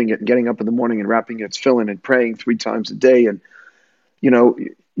to doing it and getting up in the morning and wrapping your tefillin and praying 3 times a day, and you're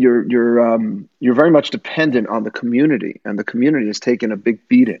very much dependent on the community, and the community has taken a big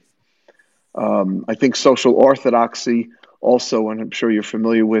beating. I think social orthodoxy also, and I'm sure you're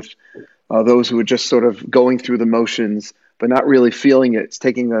familiar with those who are just sort of going through the motions but not really feeling it.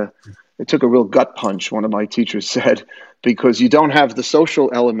 It took a real gut punch, one of my teachers said, because you don't have the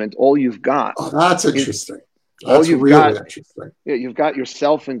social element. All you've got. Oh, that's interesting. Interesting. You've got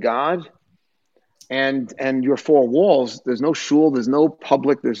yourself and God, and your 4 walls. There's no shul, there's no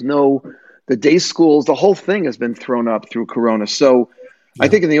public, the day schools. The whole thing has been thrown up through Corona. So I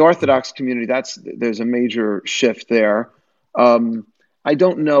think in the Orthodox community, there's a major shift there. I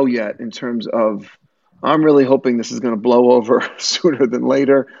don't know yet in terms of. I'm really hoping this is going to blow over sooner than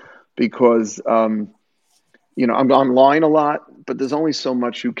later, because I'm online a lot, but there's only so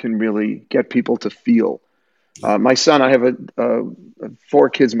much you can really get people to feel. My son, I have 4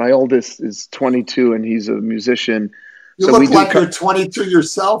 kids. My oldest is 22, and he's a musician. You look like you're 22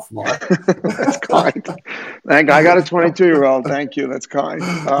 yourself, Mark. That's kind. I got a 22-year-old. Thank you. That's kind.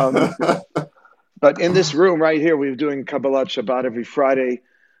 But in this room right here, we're doing Kabbalat Shabbat every Friday,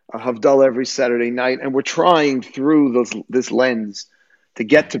 Havdalah every Saturday night, and we're trying through this lens to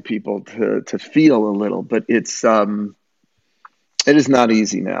get to people to feel a little. But it is not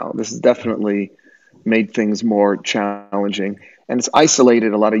easy now. This has definitely made things more challenging, and it's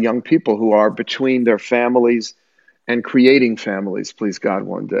isolated a lot of young people who are between their families and creating families, please God,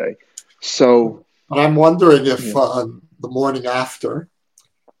 one day. So I'm wondering if the morning after,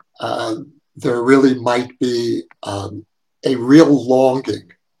 there really might be a real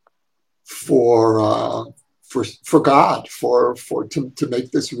longing for God, to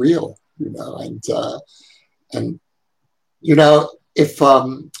make this real, and if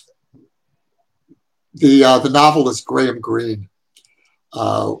the novelist Graham Greene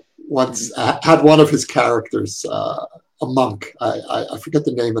once had one of his characters, a monk. I forget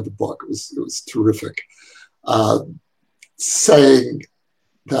the name of the book. It was terrific. Saying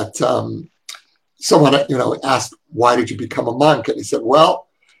that someone asked, "Why did you become a monk?" And he said, "Well,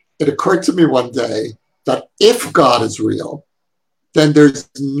 it occurred to me one day that if God is real, then there's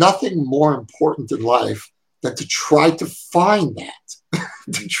nothing more important in life than to try to find that,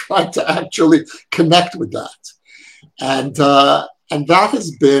 to try to actually connect with that." And that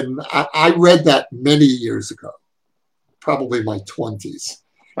has been, I read that many years ago, probably my 20s.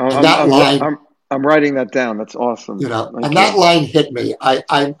 And that line, I'm writing that down. That's awesome. That line hit me.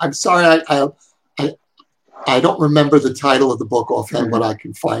 I'm sorry, I don't remember the title of the book offhand, but I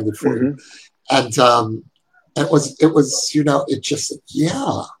can find it for you. And it was, it just,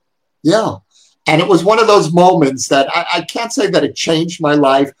 yeah. And it was one of those moments that I can't say that it changed my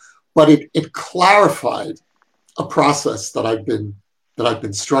life, but it clarified a process that I've been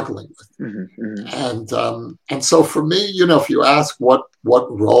struggling with. And so for me, if you ask what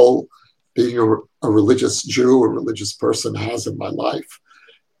role being a religious Jew, a religious person has in my life,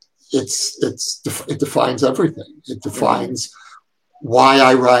 it defines everything. It defines why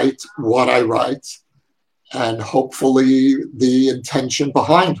I write, what I write, and hopefully the intention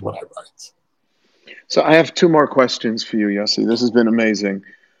behind what I write. So I have two more questions for you, Yossi. This has been amazing.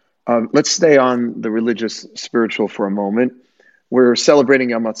 Let's stay on the religious spiritual for a moment. We're celebrating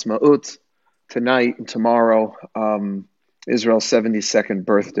Yom Ha'atzmaut tonight and tomorrow, Israel's 72nd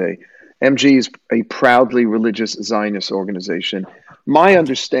birthday. MG is a proudly religious Zionist organization. My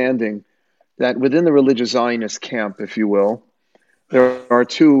understanding that within the religious Zionist camp, if you will, there are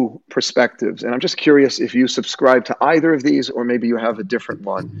two perspectives. And I'm just curious if you subscribe to either of these, or maybe you have a different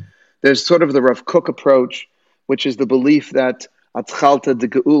one. There's sort of the Rav Kook approach, which is the belief that Atchalta de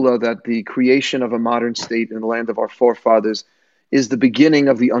Geula, that the creation of a modern state in the land of our forefathers is the beginning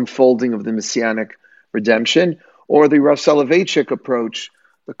of the unfolding of the Messianic redemption, or the Rav Soloveitchik approach,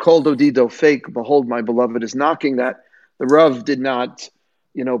 the Kol Dodi Do Fake, behold my beloved is knocking, that the Rav did not,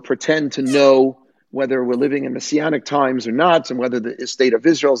 pretend to know whether we're living in Messianic times or not, and whether the state of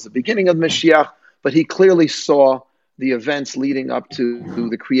Israel is the beginning of Mashiach, but he clearly saw the events leading up to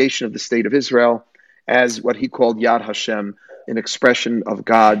the creation of the state of Israel as what he called Yad Hashem, an expression of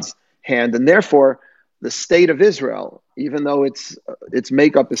God's hand. And therefore, the state of Israel, even though its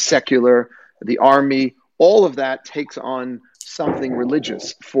makeup is secular, the army, all of that takes on something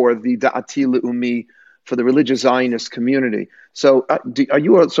religious for the Da'ati Le'umi, for the religious Zionist community. So are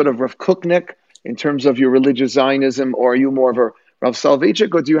you a sort of Rav Kooknik in terms of your religious Zionism, or are you more of a Rav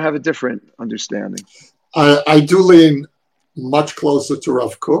Soloveitchik, or do you have a different understanding? I do lean much closer to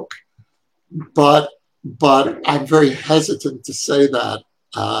Rav Kook, but I'm very hesitant to say that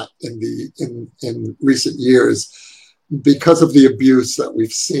in recent years, because of the abuse that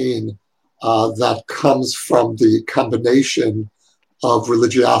we've seen that comes from the combination of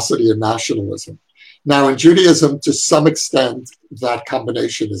religiosity and nationalism. Now, in Judaism, to some extent, that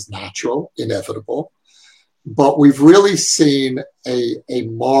combination is natural, inevitable, but we've really seen a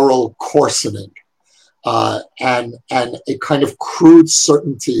moral coarsening and a kind of crude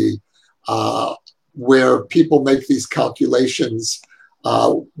certainty where people make these calculations,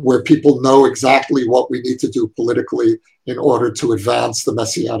 where people know exactly what we need to do politically in order to advance the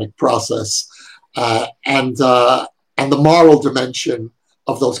messianic process, and the moral dimension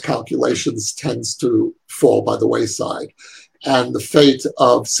of those calculations tends to fall by the wayside. And the fate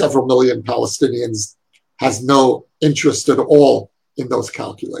of several million Palestinians has no interest at all in those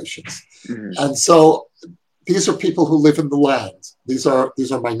calculations. Mm-hmm. And so these are people who live in the land. These are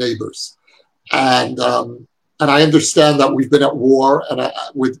my neighbors. And I understand that we've been at war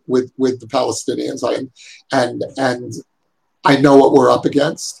with the Palestinians, and I know what we're up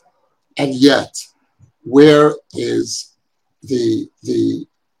against. And yet, where is the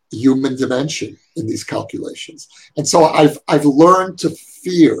human dimension in these calculations? And so I've learned to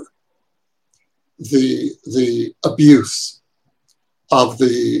fear the abuse of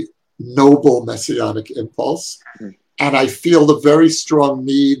the noble messianic impulse, and I feel the very strong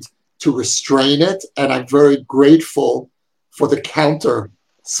need to restrain it, and I'm very grateful for the counter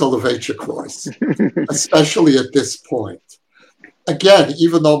Soloveitchik voice, especially at this point. Again,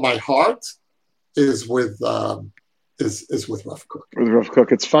 even though my heart is with Rav Kook. With Rav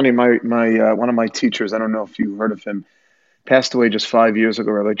Kook, it's funny. My one of my teachers, I don't know if you heard of him, passed away just 5 years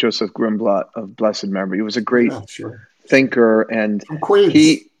ago. Rabbi Joseph Grimblatt of blessed memory. He was a great thinker, and From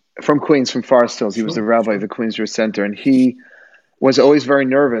Queens. from Queens, from Forest Hills. He was the rabbi of the Queens Jewish Center, and he was always very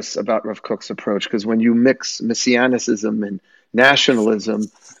nervous about Rav Kook's approach, because when you mix messianicism and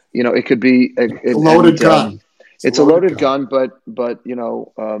nationalism, it could be a loaded gun. It's a loaded gun, but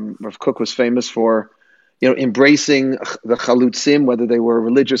Rav Kook was famous for embracing the chalutzim, whether they were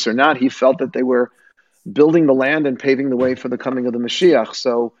religious or not. He felt that they were building the land and paving the way for the coming of the Mashiach.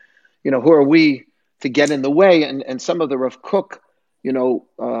 So, who are we to get in the way? And some of the Rav Kook,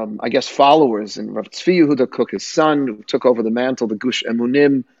 I guess followers, and Rav Tzvi Yehuda Kook, his son, who took over the mantle, the Gush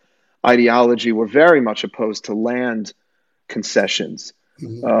Emunim ideology, were very much opposed to land concessions.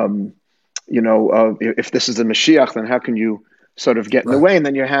 Mm-hmm. If this is a Mashiach, then how can you sort of get in the way? And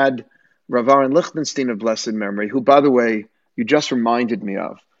then you had Rav Aaron Lichtenstein of blessed memory, who, by the way, you just reminded me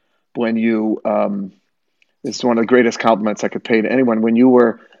of when you, it's one of the greatest compliments I could pay to anyone, when you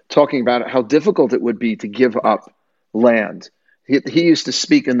were talking about how difficult it would be to give up land. He used to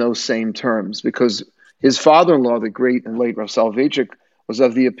speak in those same terms, because his father-in-law, the great and late Rav Soloveitchik, was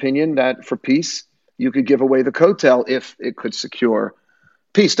of the opinion that for peace, you could give away the kotel if it could secure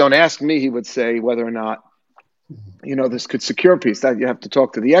peace. Don't ask me, he would say, whether or not this could secure peace. That you have to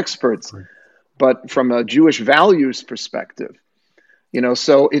talk to the experts. Right. But from a Jewish values perspective,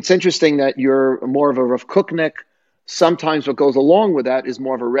 so it's interesting that you're more of a Rav Kooknik. Sometimes what goes along with that is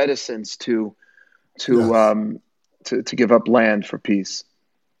more of a reticence to give up land for peace.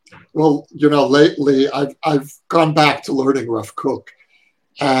 Well, lately I've gone back to learning Rav Kook,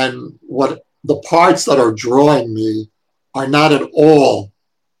 and what the parts that are drawing me are not at all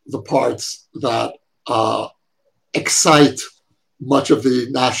the parts that excite much of the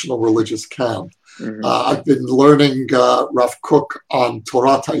national religious camp. Mm-hmm. I've been learning Rav Kook on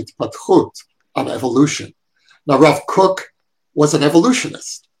Torah Ha'itpatchut, on evolution. Now, Rav Kook was an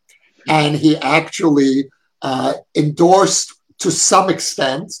evolutionist, and he actually endorsed, to some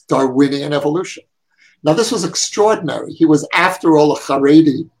extent, Darwinian evolution. Now, this was extraordinary. He was, after all, a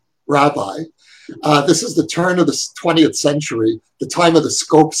Haredi rabbi. This is the turn of the 20th century, the time of the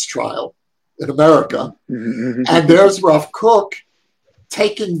Scopes trial in America. Mm-hmm. And there's Rav Kook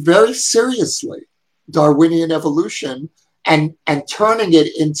taking very seriously Darwinian evolution and turning it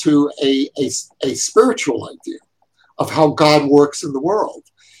into a spiritual idea of how God works in the world.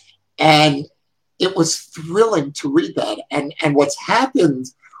 And it was thrilling to read that. And what's happened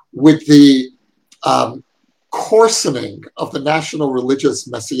with the coarsening of the national religious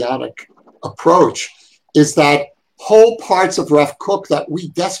messianic approach is that whole parts of Rav Kook that we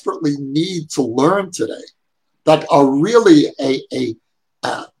desperately need to learn today, that are really a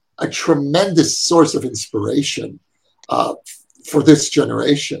tremendous source of inspiration for this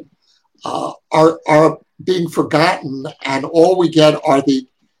generation, are being forgotten, and all we get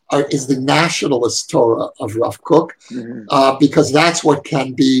is the nationalist Torah of Rav Kook, mm-hmm. Because that's what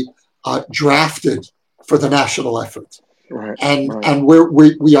can be drafted for the national effort. Right, and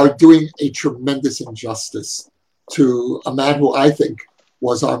we are doing a tremendous injustice to a man who I think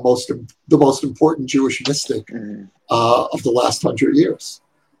was the most important Jewish mystic mm-hmm. Of the last 100 years.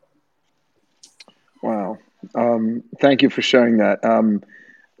 Wow. Thank you for sharing that.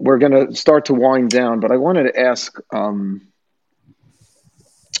 We're going to start to wind down, but I wanted to ask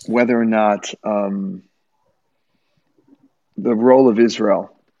whether or not the role of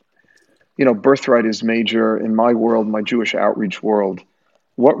Israel, birthright is major in my world, my Jewish outreach world.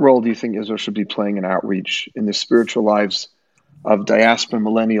 What role do you think Israel should be playing in outreach in the spiritual lives of diaspora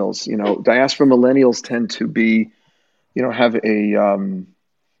millennials? Diaspora millennials tend to be, have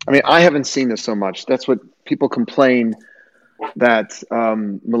I haven't seen this so much. That's what people complain, that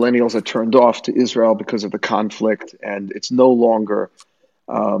millennials are turned off to Israel because of the conflict, and it's no longer,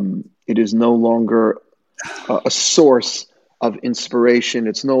 it is no longer a source of inspiration.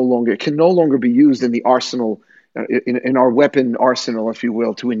 It can no longer be used in the arsenal, in our weapon arsenal, if you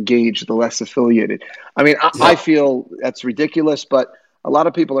will, to engage the less affiliated. I feel that's ridiculous, but a lot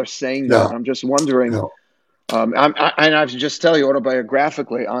of people are saying that. I'm just wondering. And I have to just tell you,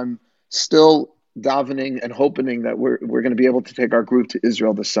 autobiographically, I'm still davening and hoping that we're going to be able to take our group to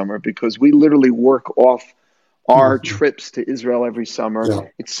Israel this summer, because we literally work off our mm-hmm. trips to Israel every summer. Yeah.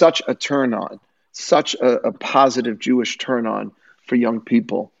 It's such a turn on, such a positive Jewish turn on for young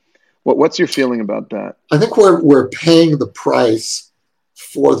people. What's your feeling about that? I think we're paying the price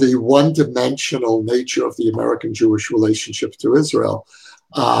for the one-dimensional nature of the American-Jewish relationship to Israel.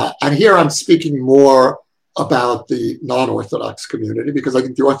 And here I'm speaking more about the non-Orthodox community, because I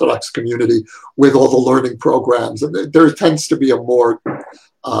think the Orthodox community, with all the learning programs, and there tends to be a more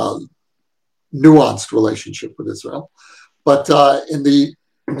nuanced relationship with Israel. But in the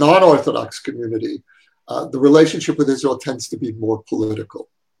non-Orthodox community, the relationship with Israel tends to be more political.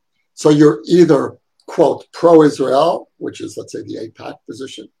 So you're either, quote, pro-Israel, which is, let's say, the AIPAC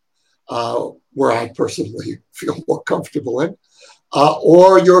position, where I personally feel more comfortable in,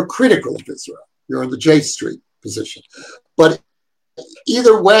 or you're critical of Israel. You're in the J Street position. But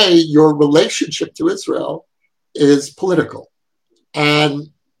either way, your relationship to Israel is political. And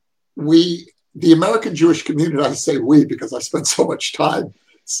the American Jewish community, I say we because I spend so much time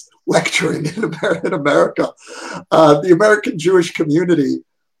lecturing in America, the American Jewish community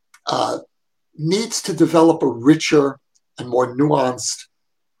needs to develop a richer and more nuanced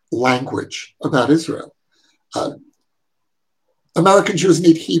language about Israel. American Jews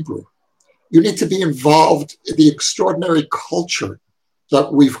need Hebrew. You need to be involved in the extraordinary culture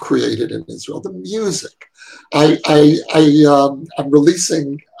that we've created in Israel, the music. I'm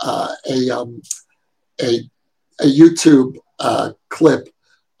releasing a YouTube clip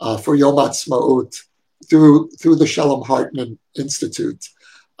for Yom Ha'atzmaut through the Shalom Hartman Institute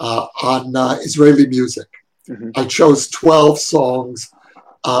on Israeli music. Mm-hmm. I chose 12 songs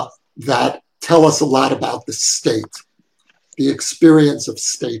that tell us a lot about the state, the experience of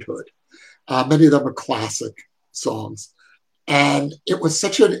statehood. Many of them are classic songs. And it was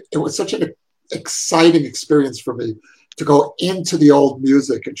such an exciting experience for me to go into the old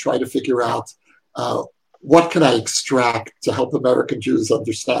music and try to figure out what can I extract to help American Jews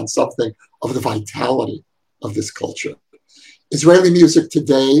understand something of the vitality of this culture. Israeli music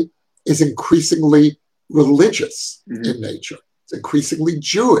today is increasingly religious in nature. It's increasingly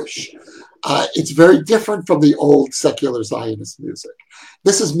Jewish. It's very different from the old secular Zionist music.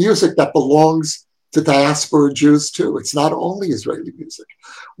 This is music that belongs to diaspora Jews too. It's not only Israeli music.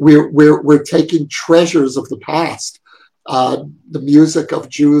 We're taking treasures of the past, the music of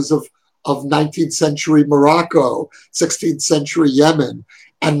Jews of 19th century Morocco, 16th century Yemen,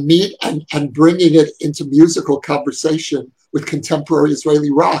 and bringing it into musical conversation with contemporary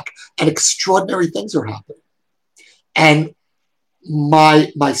Israeli rock, and extraordinary things are happening. And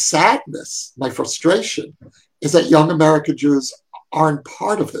my sadness, my frustration, is that young American Jews aren't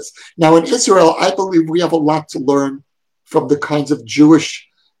part of this. Now, in Israel, I believe we have a lot to learn from the kinds of Jewish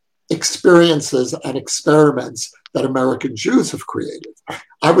experiences and experiments that American Jews have created.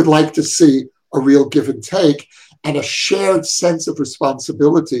 I would like to see a real give and take and a shared sense of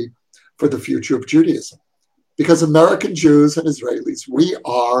responsibility for the future of Judaism. Because American Jews and Israelis, we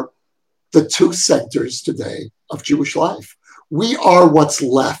are the two centers today of Jewish life. We are what's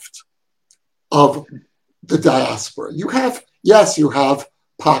left of the diaspora. You have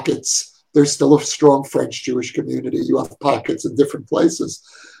pockets. There's still a strong French Jewish community. You have pockets in different places.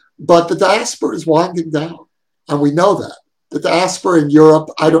 But the diaspora is winding down. And we know that. The diaspora in Europe,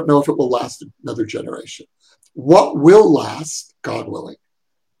 I don't know if it will last another generation. What will last, God willing,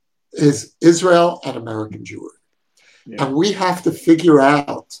 is Israel and American Jewry. Yeah. And we have to figure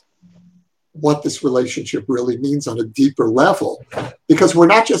out what this relationship really means on a deeper level, because we're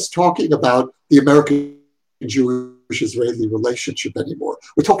not just talking about the American Jewish-Israeli relationship anymore.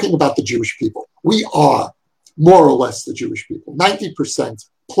 We're talking about the Jewish people. We are more or less the Jewish people. 90%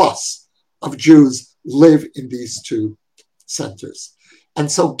 plus of Jews live in these two centers.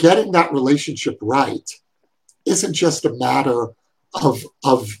 And so getting that relationship right isn't just a matter of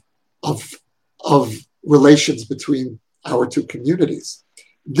relations between our two communities.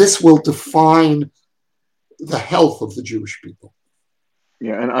 This will define the health of the Jewish people.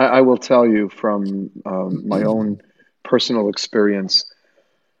 Yeah, and I will tell you from my own personal experience,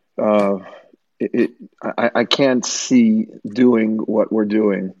 I can't see doing what we're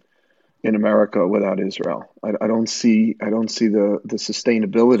doing in America without Israel. I don't see the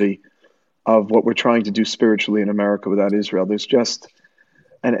sustainability of what we're trying to do spiritually in America without Israel. There's just,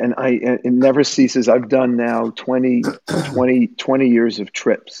 and it never ceases. I've done now 20 years of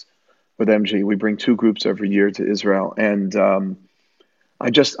trips with MG. We bring 2 groups every year to Israel. And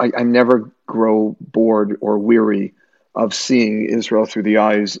I never grow bored or weary of seeing Israel through the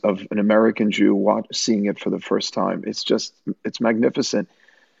eyes of an American Jew seeing it for the first time. It's magnificent.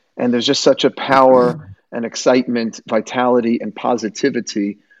 And there's just such a power and excitement, vitality and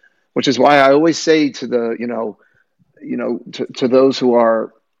positivity, which is why I always say to to those who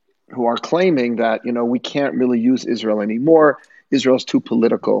are claiming that, we can't really use Israel anymore. Israel's too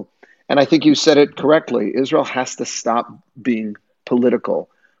political. And I think you said it correctly. Israel has to stop being political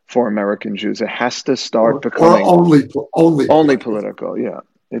for American Jews. It has to start becoming only political. Yeah.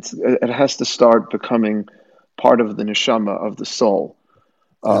 It has to start becoming part of the neshama, of the soul.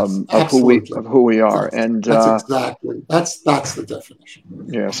 Of who we are. And that's the definition.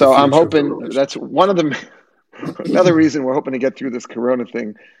 Yeah. So I'm hoping that's one of the another reason we're hoping to get through this Corona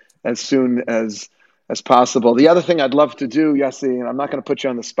thing as soon as as possible. The other thing I'd love to do, Yossi, and I'm not going to put you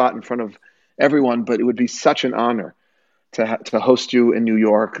on the spot in front of everyone, but it would be such an honor to host you in New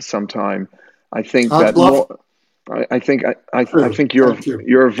York sometime. I think I'd that love. more. I think Really, think thank you.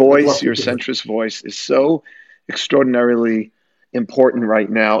 your I'd love voice, to your do it. centrist voice, is so extraordinarily important right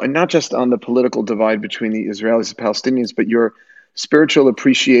now, and not just on the political divide between the Israelis and Palestinians, but your spiritual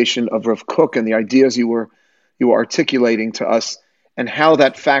appreciation of Rav Kook and the ideas you were articulating to us, and how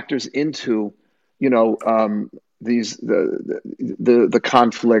that factors into, these the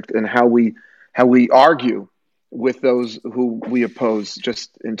conflict, and how we argue with those who we oppose,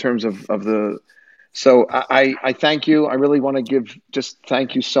 just in terms of the. So I thank you. I really want to just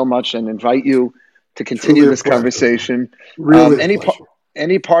thank you so much, and invite you to continue Truly a this pleasure. conversation. Really a pleasure.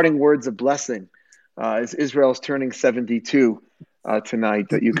 Any parting words of blessing, as Israel's turning 72 tonight,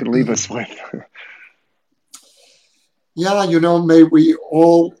 that you can leave us with? Yeah, may we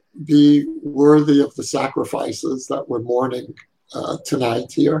all be worthy of the sacrifices that we're mourning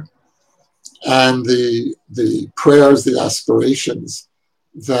tonight here, and the prayers, the aspirations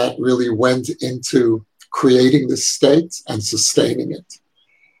that really went into creating this state and sustaining it.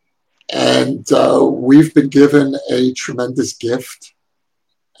 And we've been given a tremendous gift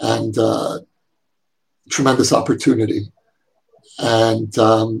and tremendous opportunity. And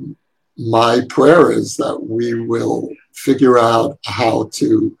my prayer is that we will figure out how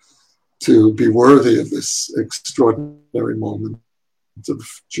to be worthy of this extraordinary moment of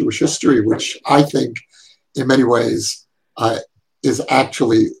Jewish history, which I think in many ways is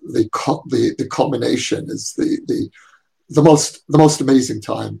actually the culmination, is the most amazing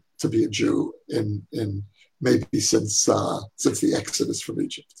time to be a Jew in maybe since the Exodus from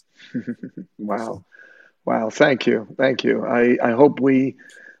Egypt. Wow. Wow. Thank you. I hope we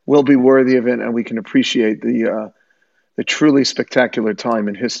will be worthy of it, and we can appreciate the truly spectacular time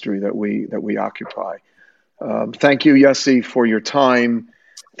in history that we occupy. Thank you, Yossi, for your time.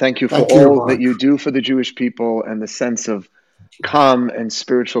 Thank you for all that you do for the Jewish people, and the sense of calm and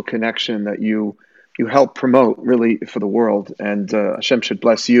spiritual connection that you help promote, really, for the world. And Hashem should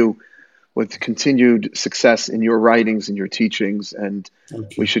bless you with continued success in your writings and your teachings. And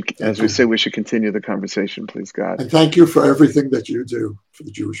we should, as we say, we should continue the conversation, please God. And thank you for everything that you do for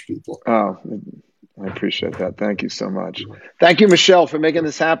the Jewish people. Oh, I appreciate that. Thank you so much. Thank you, Michelle, for making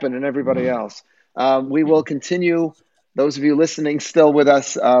this happen, and everybody else. We will continue. Those of you listening still with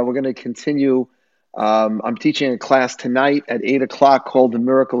us, we're going to continue. I'm teaching a class tonight at 8 o'clock called The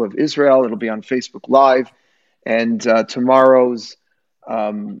Miracle of Israel. It'll be on Facebook Live. And tomorrow's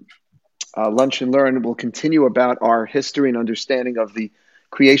Lunch and Learn will continue about our history and understanding of the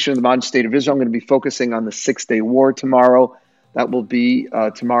creation of the modern state of Israel. I'm going to be focusing on the Six-Day War tomorrow. That will be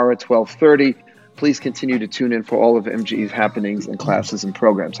tomorrow at 12:30. Please continue to tune in for all of MGE's happenings and classes and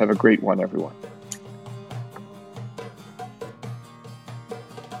programs. Have a great one, everyone.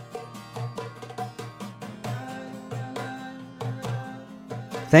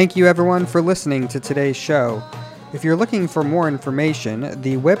 Thank you, everyone, for listening to today's show. If you're looking for more information,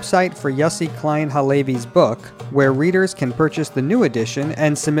 the website for Yossi Klein Halevi's book, where readers can purchase the new edition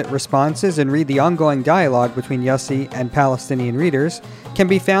and submit responses and read the ongoing dialogue between Yossi and Palestinian readers, can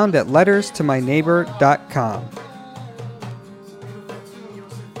be found at letterstomyneighbor.com.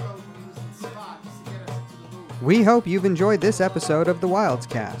 We hope you've enjoyed this episode of The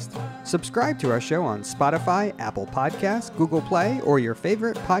Wildscast. Subscribe to our show on Spotify, Apple Podcasts, Google Play, or your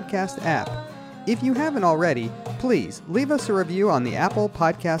favorite podcast app. If you haven't already, please leave us a review on the Apple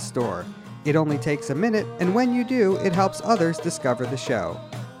Podcast Store. It only takes a minute, and when you do, it helps others discover the show.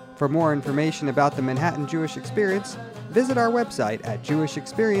 For more information about the Manhattan Jewish Experience, visit our website at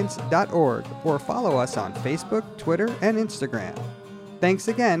jewishexperience.org or follow us on Facebook, Twitter, and Instagram. Thanks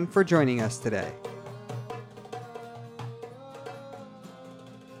again for joining us today.